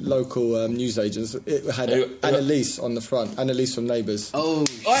my local newsagents. It had Annalise on the front. Annalise from Neighbours. Oh,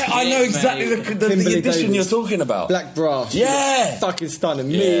 I know exactly the edition you're talking about. Black bra. Yeah, fucking stunning.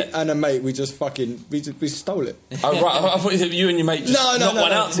 Me and a mate, we just fucking we stole it. Oh right, I thought you and your mate just knocked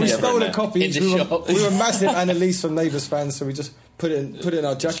one out together. We stole a copy. In the shop. We were massive Annalise from Neighbours fans, so we just put it in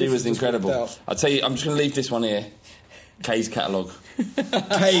our jackets. She was incredible. I'll tell you, I'm just going to leave this one here. Kay's catalogue.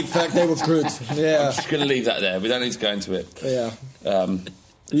 Kay, in fact, they were good. Yeah. I'm just going to leave that there. We don't need to go into it. Yeah.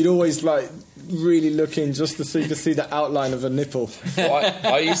 You'd always like really look in just to see the outline of a nipple. Well,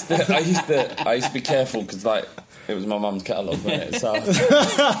 I used to be careful because like it was my mum's catalogue, wasn't it? So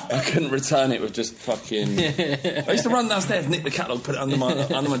I couldn't return it with just fucking. I used to run downstairs, nick the catalogue, put it under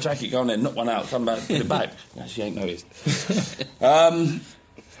my jacket, go on there, knock one out, come back, put it back. No, she ain't noticed. What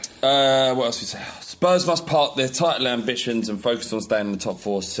else we say? Spurs must park their title ambitions and focus on staying in the top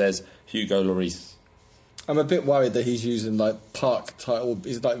four, says Hugo Lloris. I'm a bit worried that he's using like park title.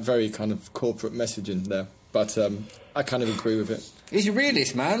 He's like very kind of corporate messaging there, but I kind of agree with it. He's a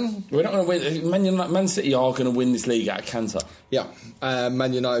realist, man. We're not going to win. Man City are going to win this league out of canter. Yeah,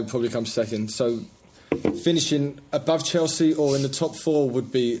 Man United probably comes second. So finishing above Chelsea or in the top four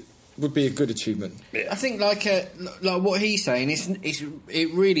would be a good achievement. Yeah. I think like what he's saying,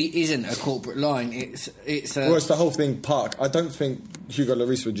 it really isn't a corporate line. It's the whole thing. Park. I don't think Hugo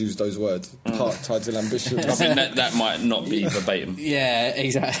Lloris would use those words. Park title ambitions. I mean that might not be verbatim. Yeah,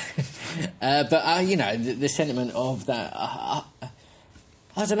 exactly. But the sentiment of that.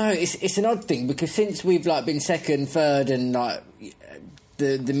 I don't know. It's an odd thing because since we've like been second, third, and like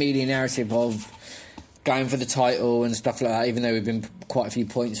the media narrative of going for the title and stuff like that, even though we've been quite a few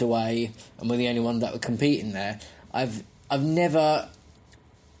points away and we're the only one that were competing there, I've never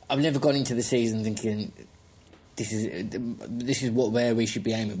gone into the season thinking this is where we should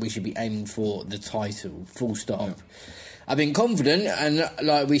be aiming. We should be aiming for the title. Full stop. Yeah. I've been confident and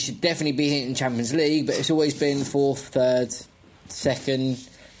like we should definitely be hitting Champions League, but it's always been fourth, third, second.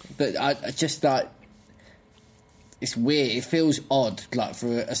 But I just like. It's weird. It feels odd, like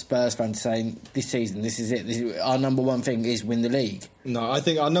for a Spurs fan to say this season, this is it. Our number one thing is win the league. No, I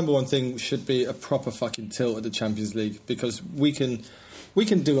think our number one thing should be a proper fucking tilt at the Champions League because we can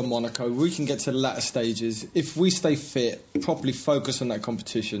do a Monaco. We can get to the latter stages if we stay fit, properly focus on that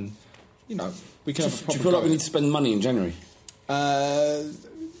competition. We can have a proper. Do you feel like we need to spend money in January?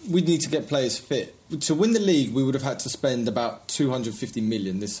 We need to get players fit. To win the league, we would have had to spend about 250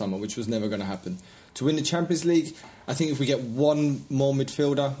 million this summer, which was never going to happen. To win the Champions League, I think if we get one more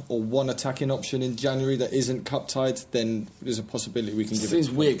midfielder or one attacking option in January that isn't cup-tied, then there's a possibility we can give it. It seems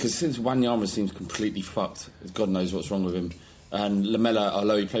weird, because since Wanyama seems completely fucked, God knows what's wrong with him. And Lamela,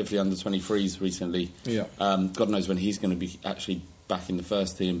 although he played for the under-23s recently, God knows when he's going to be actually back in the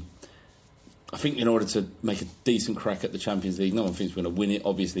first team. I think in order to make a decent crack at the Champions League, no one thinks we're going to win it,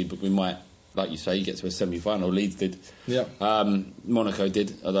 obviously, but we might, like you say, get to a semi-final. Leeds did. Yeah. Monaco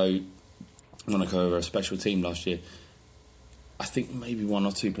did, although Monaco were a special team last year. I think maybe one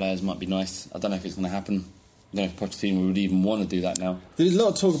or two players might be nice. I don't know if it's going to happen. I don't know if Pochettino would even want to do that now. There's a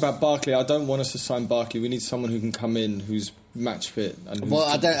lot of talk about Barkley. I don't want us to sign Barkley. We need someone who can come in who's match fit. And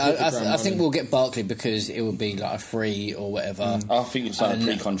I think we'll get Barkley because it would be like a free or whatever. I think you've signed a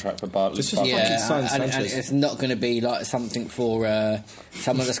pre-contract for Barkley. And it's not going to be like something for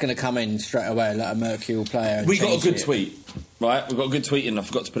someone that's going to come in straight away like a mercurial player. We got a good tweet, right? We got a good tweet in. I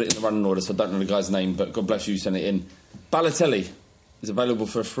forgot to put it in the running order, so I don't know the guy's name, but God bless you, sent it in. Balotelli is available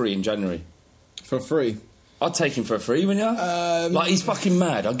for a free in January. For free? I'd take him for a free, wouldn't you? Like, he's fucking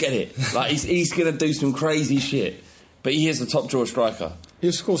mad, I get it. Like, he's going to do some crazy shit. But he is the top draw striker.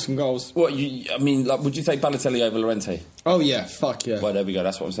 He'll score some goals. What I mean, like, would you take Balotelli over Llorente? Oh yeah, fuck yeah. Well, there we go.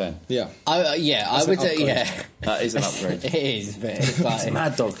 That's what I'm saying. Yeah, I would. That is an upgrade. It is, but it's like it's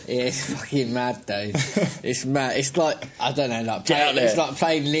mad dog. It's fucking mad, though. It's mad. It's like I don't know. Like Get out there. It's like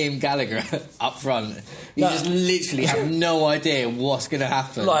playing Liam Gallagher up front. You just literally have no idea what's going to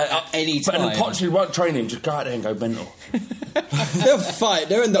happen at any time. But Poch won't train him. Just go out there and go mental. They'll fight.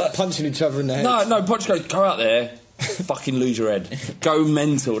 They'll end up punching each other in the head. No. Poch goes, go out there. Fucking lose your head. Go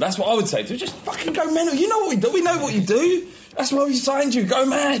mental. That's what I would say. Just fucking go mental. You know what we do. We know what you do. That's why we signed you. Go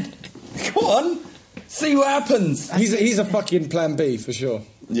mad. Come on. See what happens. He's a fucking plan B for sure.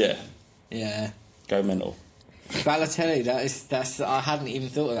 Yeah. Yeah. Go mental. Balotelli, that's I hadn't even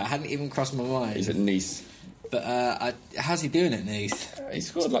thought of that. I hadn't even crossed my mind. He's at Nice. But how's he doing at Nice? He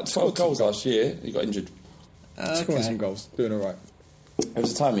scored like 12 goals last year. He got injured. Scoring some goals. Doing all right. There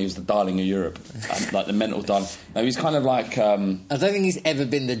was a time he was the darling of Europe, like the mental darling. No, he's kind of like... I don't think he's ever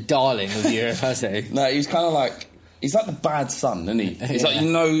been the darling of Europe, has he? No, he's kind of like... He's like the bad son, isn't he? He's like, you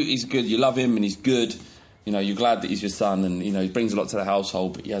know he's good, you love him and he's good. You know, you're glad that he's your son and, you know, he brings a lot to the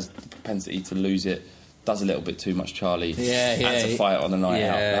household, but he has the propensity to lose it. Does a little bit too much, Charlie. Yeah. Had to fight on the night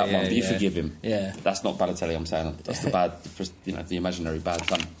out. That one, but you forgive him. Yeah. That's not Balotelli, I'm saying. That's the bad, you know, the imaginary bad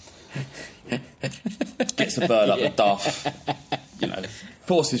son. Gets the bird up the duff. You know,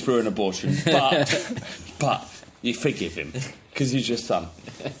 forces through an abortion. But you forgive him because he's your son.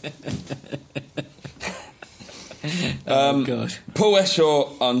 God. Paul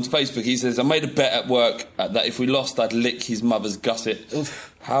Eshaw on Facebook, he says, I made a bet at work that if we lost I'd lick his mother's gusset. Oof.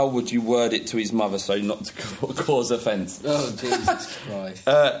 How would you word it to his mother so not to cause offence? Oh, Jesus Christ.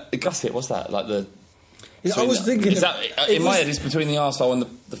 Gusset, what's that? Like the... I was thinking... Is that, in my head, it's between the arsehole and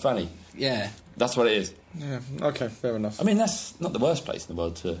the fanny. Yeah. That's what it is. Yeah, okay, fair enough. I mean, that's not the worst place in the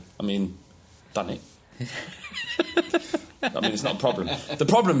world to... I mean, done it. I mean, it's not a problem. The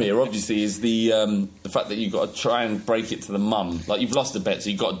problem here, obviously, is the fact that you've got to try and break it to the mum. Like, you've lost a bet, so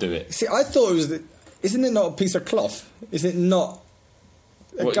you've got to do it. See, I thought it was... Isn't it not a piece of cloth? Is it not...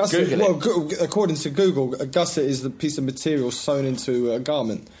 A gusset? According to Google, a gusset is the piece of material sewn into a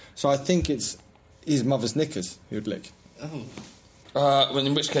garment. So I think it's his mother's knickers he would lick. Oh. Well,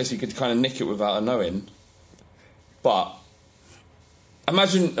 in which case he could kind of nick it without her knowing. But... All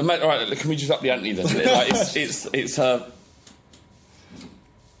right, can we just up the ante then? Like, it's her...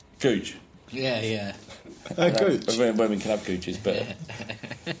 Gooch. Yeah. Gooch. Women can have gooches, but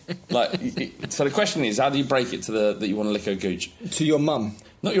so the question is, how do you break it to that you want to lick her gooch? To your mum,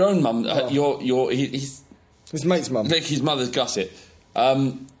 not your own mum. His mate's mum. Lick his mother's gusset.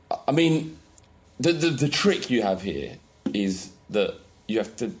 I mean, the trick you have here is that you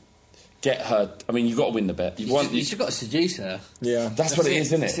have to get her. I mean, you've got to win the bet. You've got to seduce her. Yeah, that's what it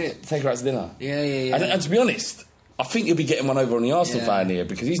is, isn't it? Take her out to dinner. Yeah. And to be honest, I think you'll be getting one over on the Arsenal fan here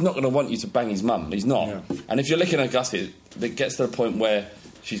because he's not going to want you to bang his mum. He's not. Yeah. And if you're licking her gusset, it gets to the point where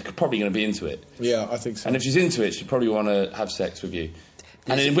she's probably going to be into it. Yeah, I think so. And if she's into it, she'd probably want to have sex with you.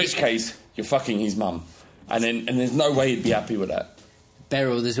 And in which case, you're fucking his mum. And there's no way he'd be happy with that.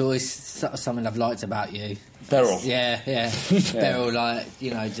 Beryl, there's always something I've liked about you. Beryl? Yeah. Beryl, like,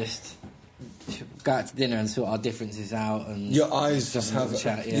 you know, just... go out to dinner and sort our differences out, and your eyes just have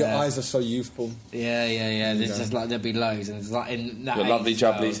chat. Your eyes are so youthful. Yeah. There's just like there'll be loads, and it's like in that lovely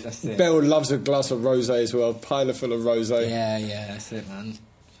jubblies. Beryl loves a glass of rosé as well, pile full of rosé. Yeah, that's it, man.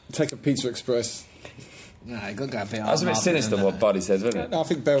 Take a Pizza Express. No, you got to go a bit. That's a bit sinister what Buddy says, isn't it? No, I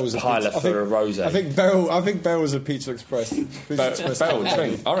think Beryl's a pile full of rosé. I think Beryl's a Pizza Express. Beryl,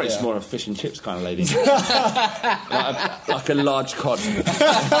 drink. I reckon she's more a fish and chips kind of lady. like a large cod.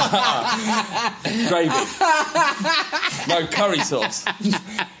 Gravy. No curry sauce.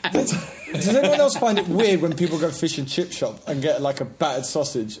 Does anyone else find it weird when people go fish and chip shop and get like a battered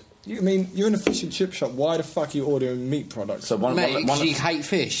sausage? I mean, you're in a fish and chip shop. Why the fuck are you ordering meat products? So you hate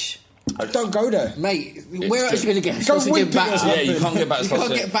fish. Don't go there, mate. Where else are you going to get sausage and batter? Yeah, you can't get battered sausage. You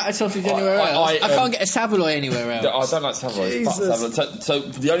can't get battered sausage anywhere else. I can't get a Savoy anywhere else. I don't like Savoy. So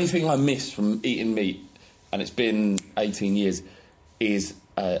the only thing I miss from eating meat, and it's been 18 years, is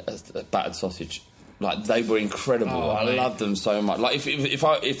a battered sausage. Like, they were incredible. I loved them so much. Like,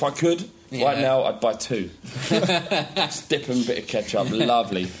 if I could, right now, I'd buy 2. Just dip them a bit of ketchup.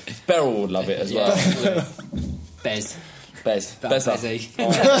 Lovely. Beryl would love it as well. Bez. So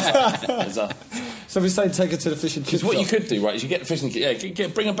we say take it to the fish and chip shop. What you could do, right, is you get the fish and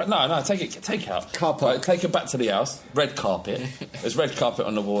bring it back. No, take out. Carpet. Right, take it back to the house. Red carpet. There's red carpet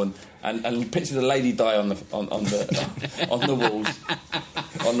on the wall, and picture the lady die on the walls.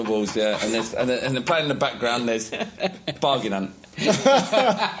 On the walls, yeah. And then playing in the background, there's Bargain Hunt.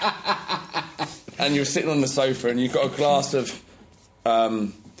 And you're sitting on the sofa, and you've got a glass of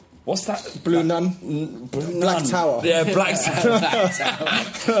What's that? Blue Nun? Black Tower. Yeah, Black Tower.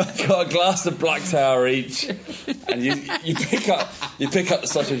 Got a glass of Black Tower each, and you pick up the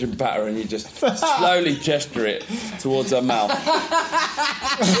sausage and batter, and you just slowly gesture it towards her mouth,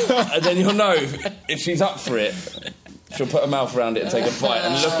 and then you'll know if she's up for it. She'll put her mouth around it and take a bite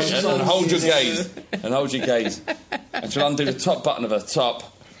and look at it and hold your gaze, and she'll undo the top button of her top.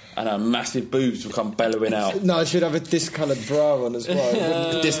 And her massive boobs will come bellowing out. No, I should have a discoloured bra on as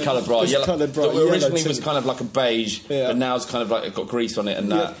well. Discoloured bra. Discoloured bra. Originally was kind of like a beige, but now it's kind of like it's got grease on it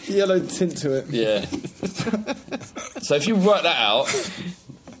and that. Yellow tint to it. Yeah. So if you work that out...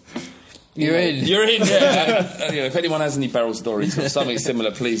 You're in. You're in, yeah. If anyone has any barrel stories or something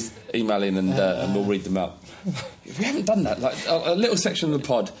similar, please email in and we'll read them out. We haven't done that. Like a little section of the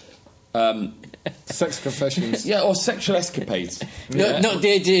pod... sex confessions. Yeah, or sexual escapades. Not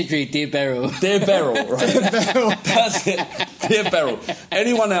Dear Deirdre, Dear Beryl. Dear Beryl, right? Dear Beryl. That's it. Dear Beryl.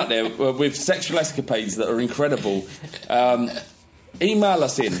 Anyone out there with sexual escapades that are incredible, email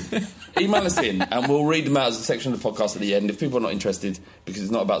us in, and we'll read them out as a section of the podcast at the end. If people are not interested, because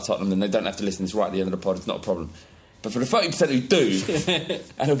it's not about Tottenham, then they don't have to listen. It's right at the end of the pod. It's not a problem. But for the 30% who do,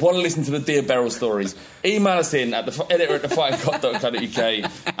 and who want to listen to the Dear Beryl stories, email us in at the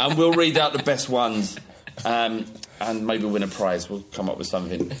editor@thefightingcock.co.uk, and we'll read out the best ones, and maybe win a prize. We'll come up with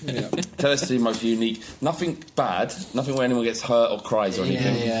something. Yeah. Tell us the most unique. Nothing bad. Nothing where anyone gets hurt or cries or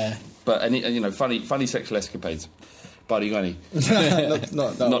anything. Yeah. But funny sexual escapades. Buddy, you got any?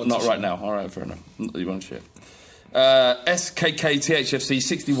 not right now. All right, fair enough. Not that you want to share.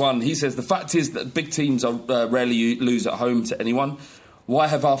 SKKTHFC61, he says the fact is that big teams rarely lose at home to anyone. Why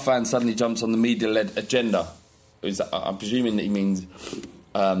have our fans suddenly jumped on the media-led agenda? I'm presuming that he means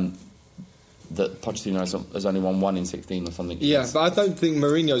that Pochettino has only won 1 in 16 or something. Yeah, but I don't think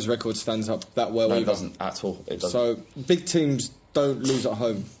Mourinho's record stands up that well either. It doesn't at all. It doesn't. So big teams don't lose at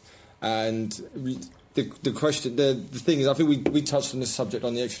home, and the question, the thing is, I think we touched on this subject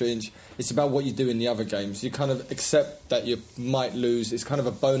on the Extra Inch. It's about what you do in the other games. You kind of accept that you might lose. It's kind of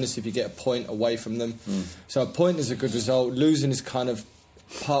a bonus if you get a point away from them. So a point is a good result. Losing is kind of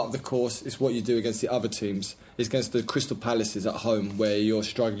part of the course. It's what you do against the other teams. It's against the Crystal Palaces at home where you're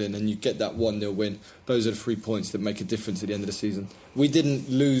struggling and you get that 1-0 win. Those are the 3 points that make a difference at the end of the season. We didn't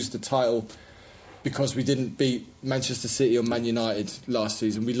lose the title because we didn't beat Manchester City or Man United last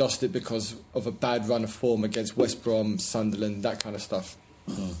season. We lost it because of a bad run of form against West Brom, Sunderland, that kind of stuff.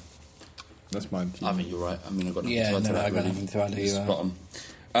 That's my opinion. I think you're right. I mean, I've got nothing to add to that. I got nothing to add either. Spot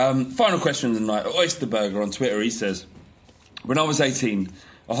on. Final question of the night. Oysterburger on Twitter, he says, when I was 18,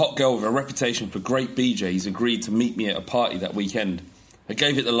 a hot girl with a reputation for great BJs agreed to meet me at a party that weekend. I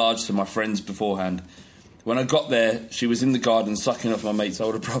gave it the large to my friends beforehand. When I got there, she was in the garden sucking off my mate's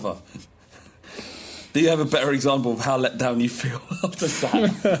older brother. Do you have a better example of how let down you feel after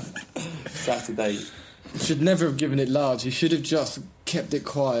Saturday? You should never have given it large. You should have just kept it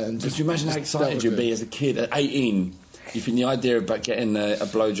quiet. And could you imagine how excited you'd be as a kid at 18? You think the idea about getting a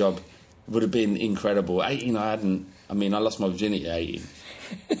blowjob would have been incredible. 18, I lost my virginity at 18.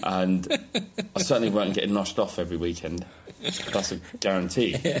 And I certainly weren't getting noshed off every weekend. That's a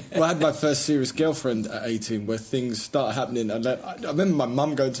guarantee. Well, I had my first serious girlfriend at 18 where things started happening. And I remember my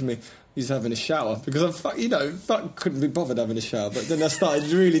mum going to me, he's having a shower, because I couldn't be bothered having a shower. But then I started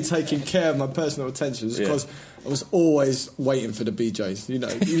really taking care of my personal attentions because I was always waiting for the BJs.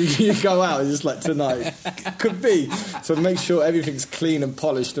 You go out and just like, tonight could be. So make sure everything's clean and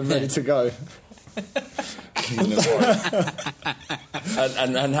polished and ready to go. And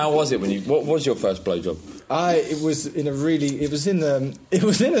how was it what was your first blowjob? It was in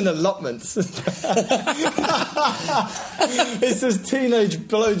an allotment. It's this teenage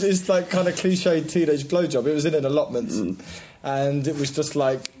blowjob. It's like kind of cliched teenage blowjob. It was in an allotment, and it was just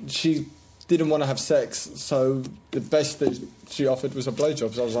like she didn't want to have sex, so the best that she offered was a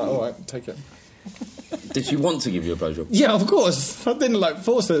blowjob. So I was like, all right, take it. Did she want to give you a blowjob? Yeah, of course. I didn't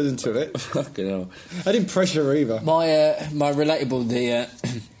force her into it. Fucking hell. I didn't pressure her either. My relatable,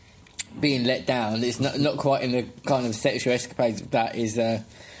 being let down, it's not quite in the kind of sexual escapades of that, is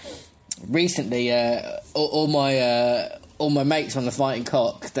recently all my mates on the Fighting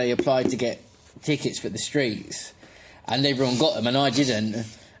Cock, they applied to get tickets for the streets and everyone got them and I didn't.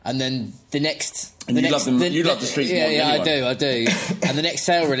 And then the next... You love the streets more than anyone. I do. And the next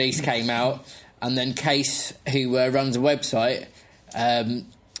sale release came out, and then Case, who runs a website,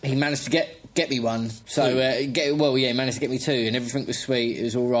 he managed to get me one. So, he managed to get me 2, and everything was sweet. It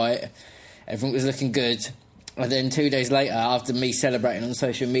was all right. Everything was looking good. And then 2 days later, after me celebrating on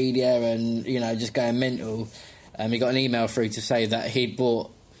social media and, just going mental, he got an email through to say that he'd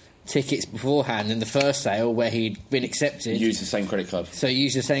bought tickets beforehand in the first sale where he'd been accepted. Use the same credit card. So he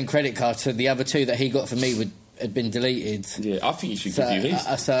used the same credit card. So the other two that he got for me had been deleted. Yeah, I think you should give you his.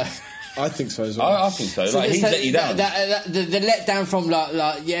 I think so as well. I think so. Like, he's let you down. The letdown from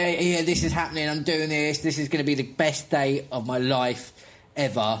like yeah, this is happening. I'm doing this. This is going to be the best day of my life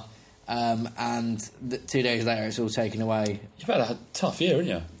ever. And 2 days later, it's all taken away. You've had a tough year, haven't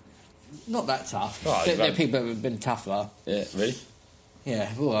you? Not that tough. Right, there are people that have been tougher. Yeah, really?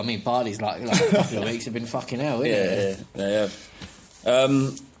 Yeah, well, I mean, Barley's like a couple of weeks have been fucking hell, isn't it? Yeah.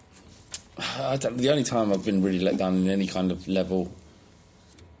 The only time I've been really let down in any kind of level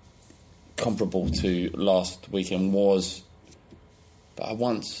comparable to last weekend was that I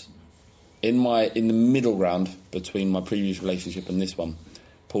once, in the middle ground between my previous relationship and this one,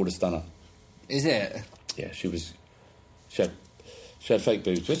 pulled a stunner. Is it? Yeah, she had fake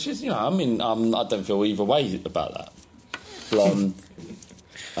boobs, which is, I don't feel either way about that. Blonde,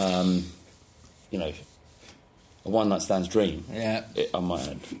 a one-night stand's dream. Yeah. On my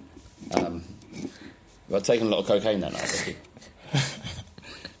end. I've taken a lot of cocaine that night.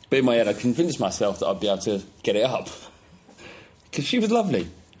 But in my head, I convinced myself that I'd be able to get it up. Because she was lovely.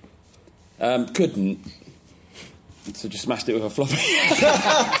 Couldn't. So just smashed it with a floppy.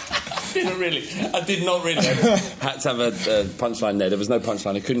 I did not really. Had to have a punchline there. There was no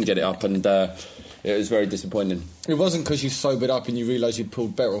punchline. I couldn't get it up, and it was very disappointing. It wasn't because you sobered up and you realised you'd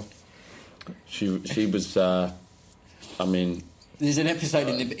pulled Beryl. She was. There's an episode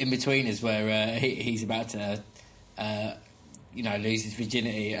in between us where he's about to, lose his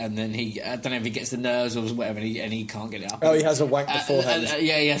virginity, and then I don't know if he gets the nerves or whatever, and he can't get it up. Oh, he has a wank beforehand.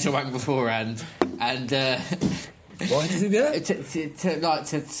 Yeah, he has a wank beforehand, and. Why does he do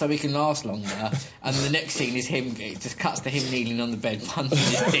that? So he can last longer. And the next scene is him. It just cuts to him kneeling on the bed, punching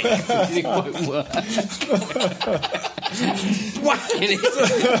his dick because it won't work. Whacking it.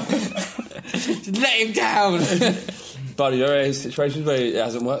 Just let him down. Buddy, there are situations where it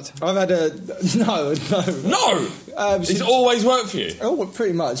hasn't worked. I've had no. It's always worked for you. Oh,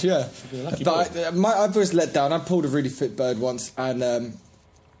 pretty much, yeah. But I was let down. I pulled a really fit bird once, and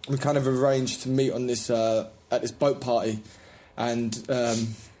we kind of arranged to meet on this at this boat party, and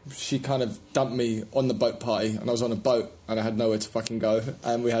she kind of dumped me on the boat party, and I was on a boat and I had nowhere to fucking go,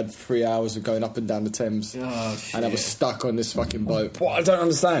 and we had 3 hours of going up and down the Thames, and I was stuck on this fucking boat. What? I don't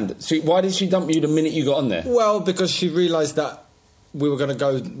understand. Why did she dump you the minute you got on there? Well, because she realised that we were going to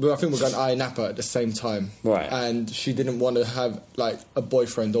go. I think we were going to Ayia Napa at the same time, right? And she didn't want to have like a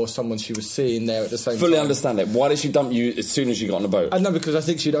boyfriend or someone she was seeing there at the same time. Fully understand it. Why did she dump you as soon as you got on the boat? I know, because I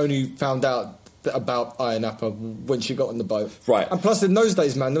think she'd only found out about Ayia Napa when she got on the boat. Right. And plus, in those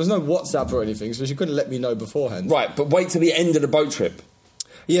days, man, there was no WhatsApp or anything, so she couldn't let me know beforehand. Right, but wait till the end of the boat trip.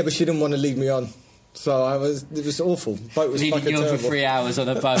 Yeah, but she didn't want to leave me on. So it was awful. Boat was leaving fucking you on terrible. for 3 hours on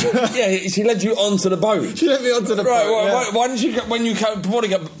a boat. Yeah, she led you onto the boat. She led me onto the boat. Right, why didn't you, when you come, before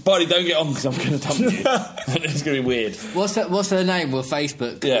you go, buddy, don't get on because I'm going to dump you. It's going to be weird. What's her name? Well,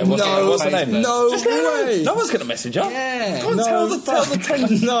 Facebook. Yeah, what's her name? No Just way. No one's going to message her. Yeah. Go on, tell the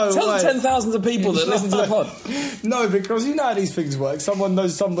 10,000s of people that listen to the pod. No, because you know how these things work. Someone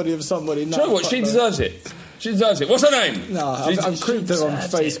knows somebody of somebody. Do you know what? She deserves it. She deserves it. What's her name? No, I've creeped her on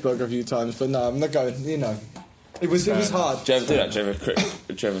Facebook a few times, but no, I'm not going, It was hard. Do you ever do that? Do you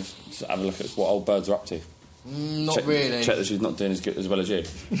ever have a look at what old birds are up to? Not really. Check that she's not doing as well as you.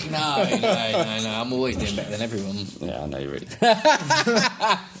 No. I'm always doing better than everyone. Yeah, I know you really.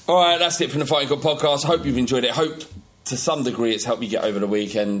 All right, that's it from the Fighting Cock podcast. Hope you've enjoyed it. Hope to some degree it's helped you get over the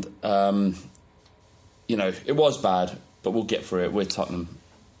weekend. It was bad, but we'll get through it. We're Tottenham,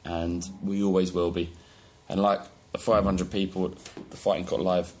 and we always will be. And like 500 people at the Fighting Cock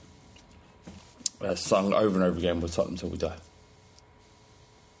Live sung over and over again, we're Tottenham till we die.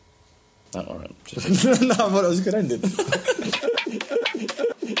 Oh, all right. No, I thought it was a good ending.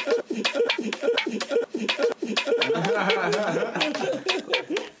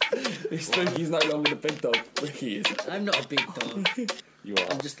 Spooky's no longer the big dog. Ricky is. I'm not a big dog. You are.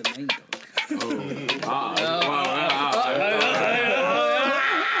 I'm just the main dog.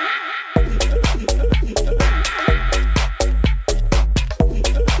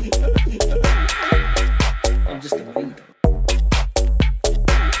 I'm just the main dog.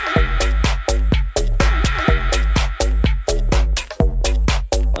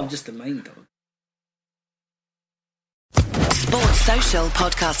 I'm just the main dog. Sports Social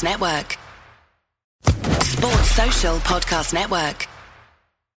Podcast Network. Sports Social Podcast Network.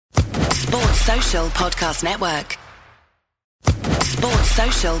 Sports Social Podcast Network. Sports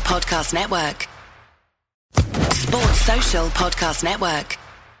Social Podcast Network. Sports Social Podcast Network.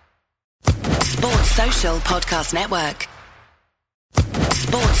 Sports Social Podcast Network.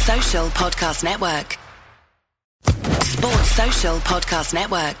 Sports Social Podcast Network. Sports Social Podcast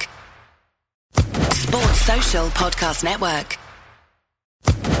Network. Sports Social Podcast Network.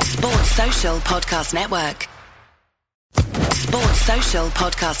 Sports Social Podcast Network. Sports Social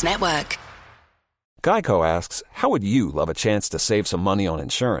Podcast Network. Geico asks, how would you love a chance to save some money on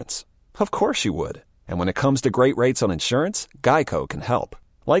insurance? Of course you would. And when it comes to great rates on insurance, Geico can help.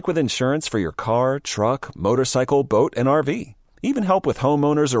 Like with insurance for your car, truck, motorcycle, boat, and RV. Even help with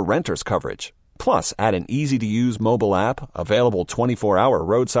homeowners or renters coverage. Plus, add an easy-to-use mobile app, available 24-hour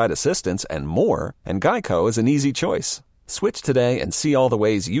roadside assistance, and more, and Geico is an easy choice. Switch today and see all the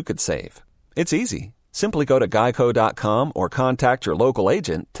ways you could save. It's easy. Simply go to geico.com or contact your local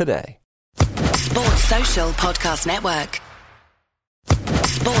agent today. Sports Social Podcast Network.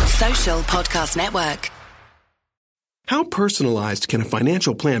 Sports Social Podcast Network. How personalized can a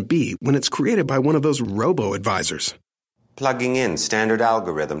financial plan be when it's created by one of those robo-advisors? Plugging in standard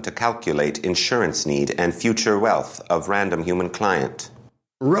algorithm to calculate insurance need and future wealth of random human client.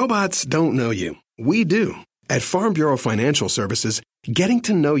 Robots don't know you. We do. At Farm Bureau Financial Services, getting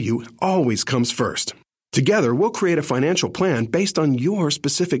to know you always comes first. Together, we'll create a financial plan based on your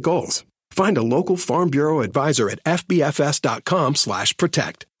specific goals. Find a local Farm Bureau advisor at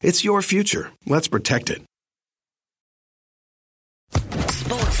fbfs.com/protect. It's your future. Let's protect it.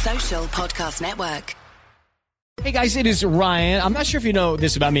 Sports Social Podcast Network. Hey guys, it is Ryan. I'm not sure if you know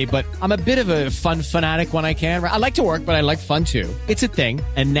this about me, but I'm a bit of a fun fanatic when I can. I like to work, but I like fun too. It's a thing.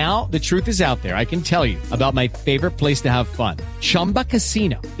 And now the truth is out there. I can tell you about my favorite place to have fun. Chumba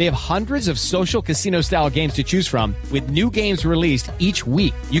Casino. They have hundreds of social casino style games to choose from with new games released each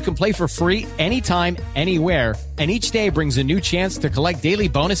week. You can play for free anytime, anywhere. And each day brings a new chance to collect daily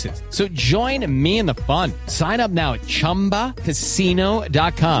bonuses. So join me in the fun. Sign up now at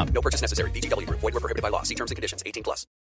ChumbaCasino.com. No purchase necessary. VGW Group. Void where prohibited by law. See terms and conditions. 18+.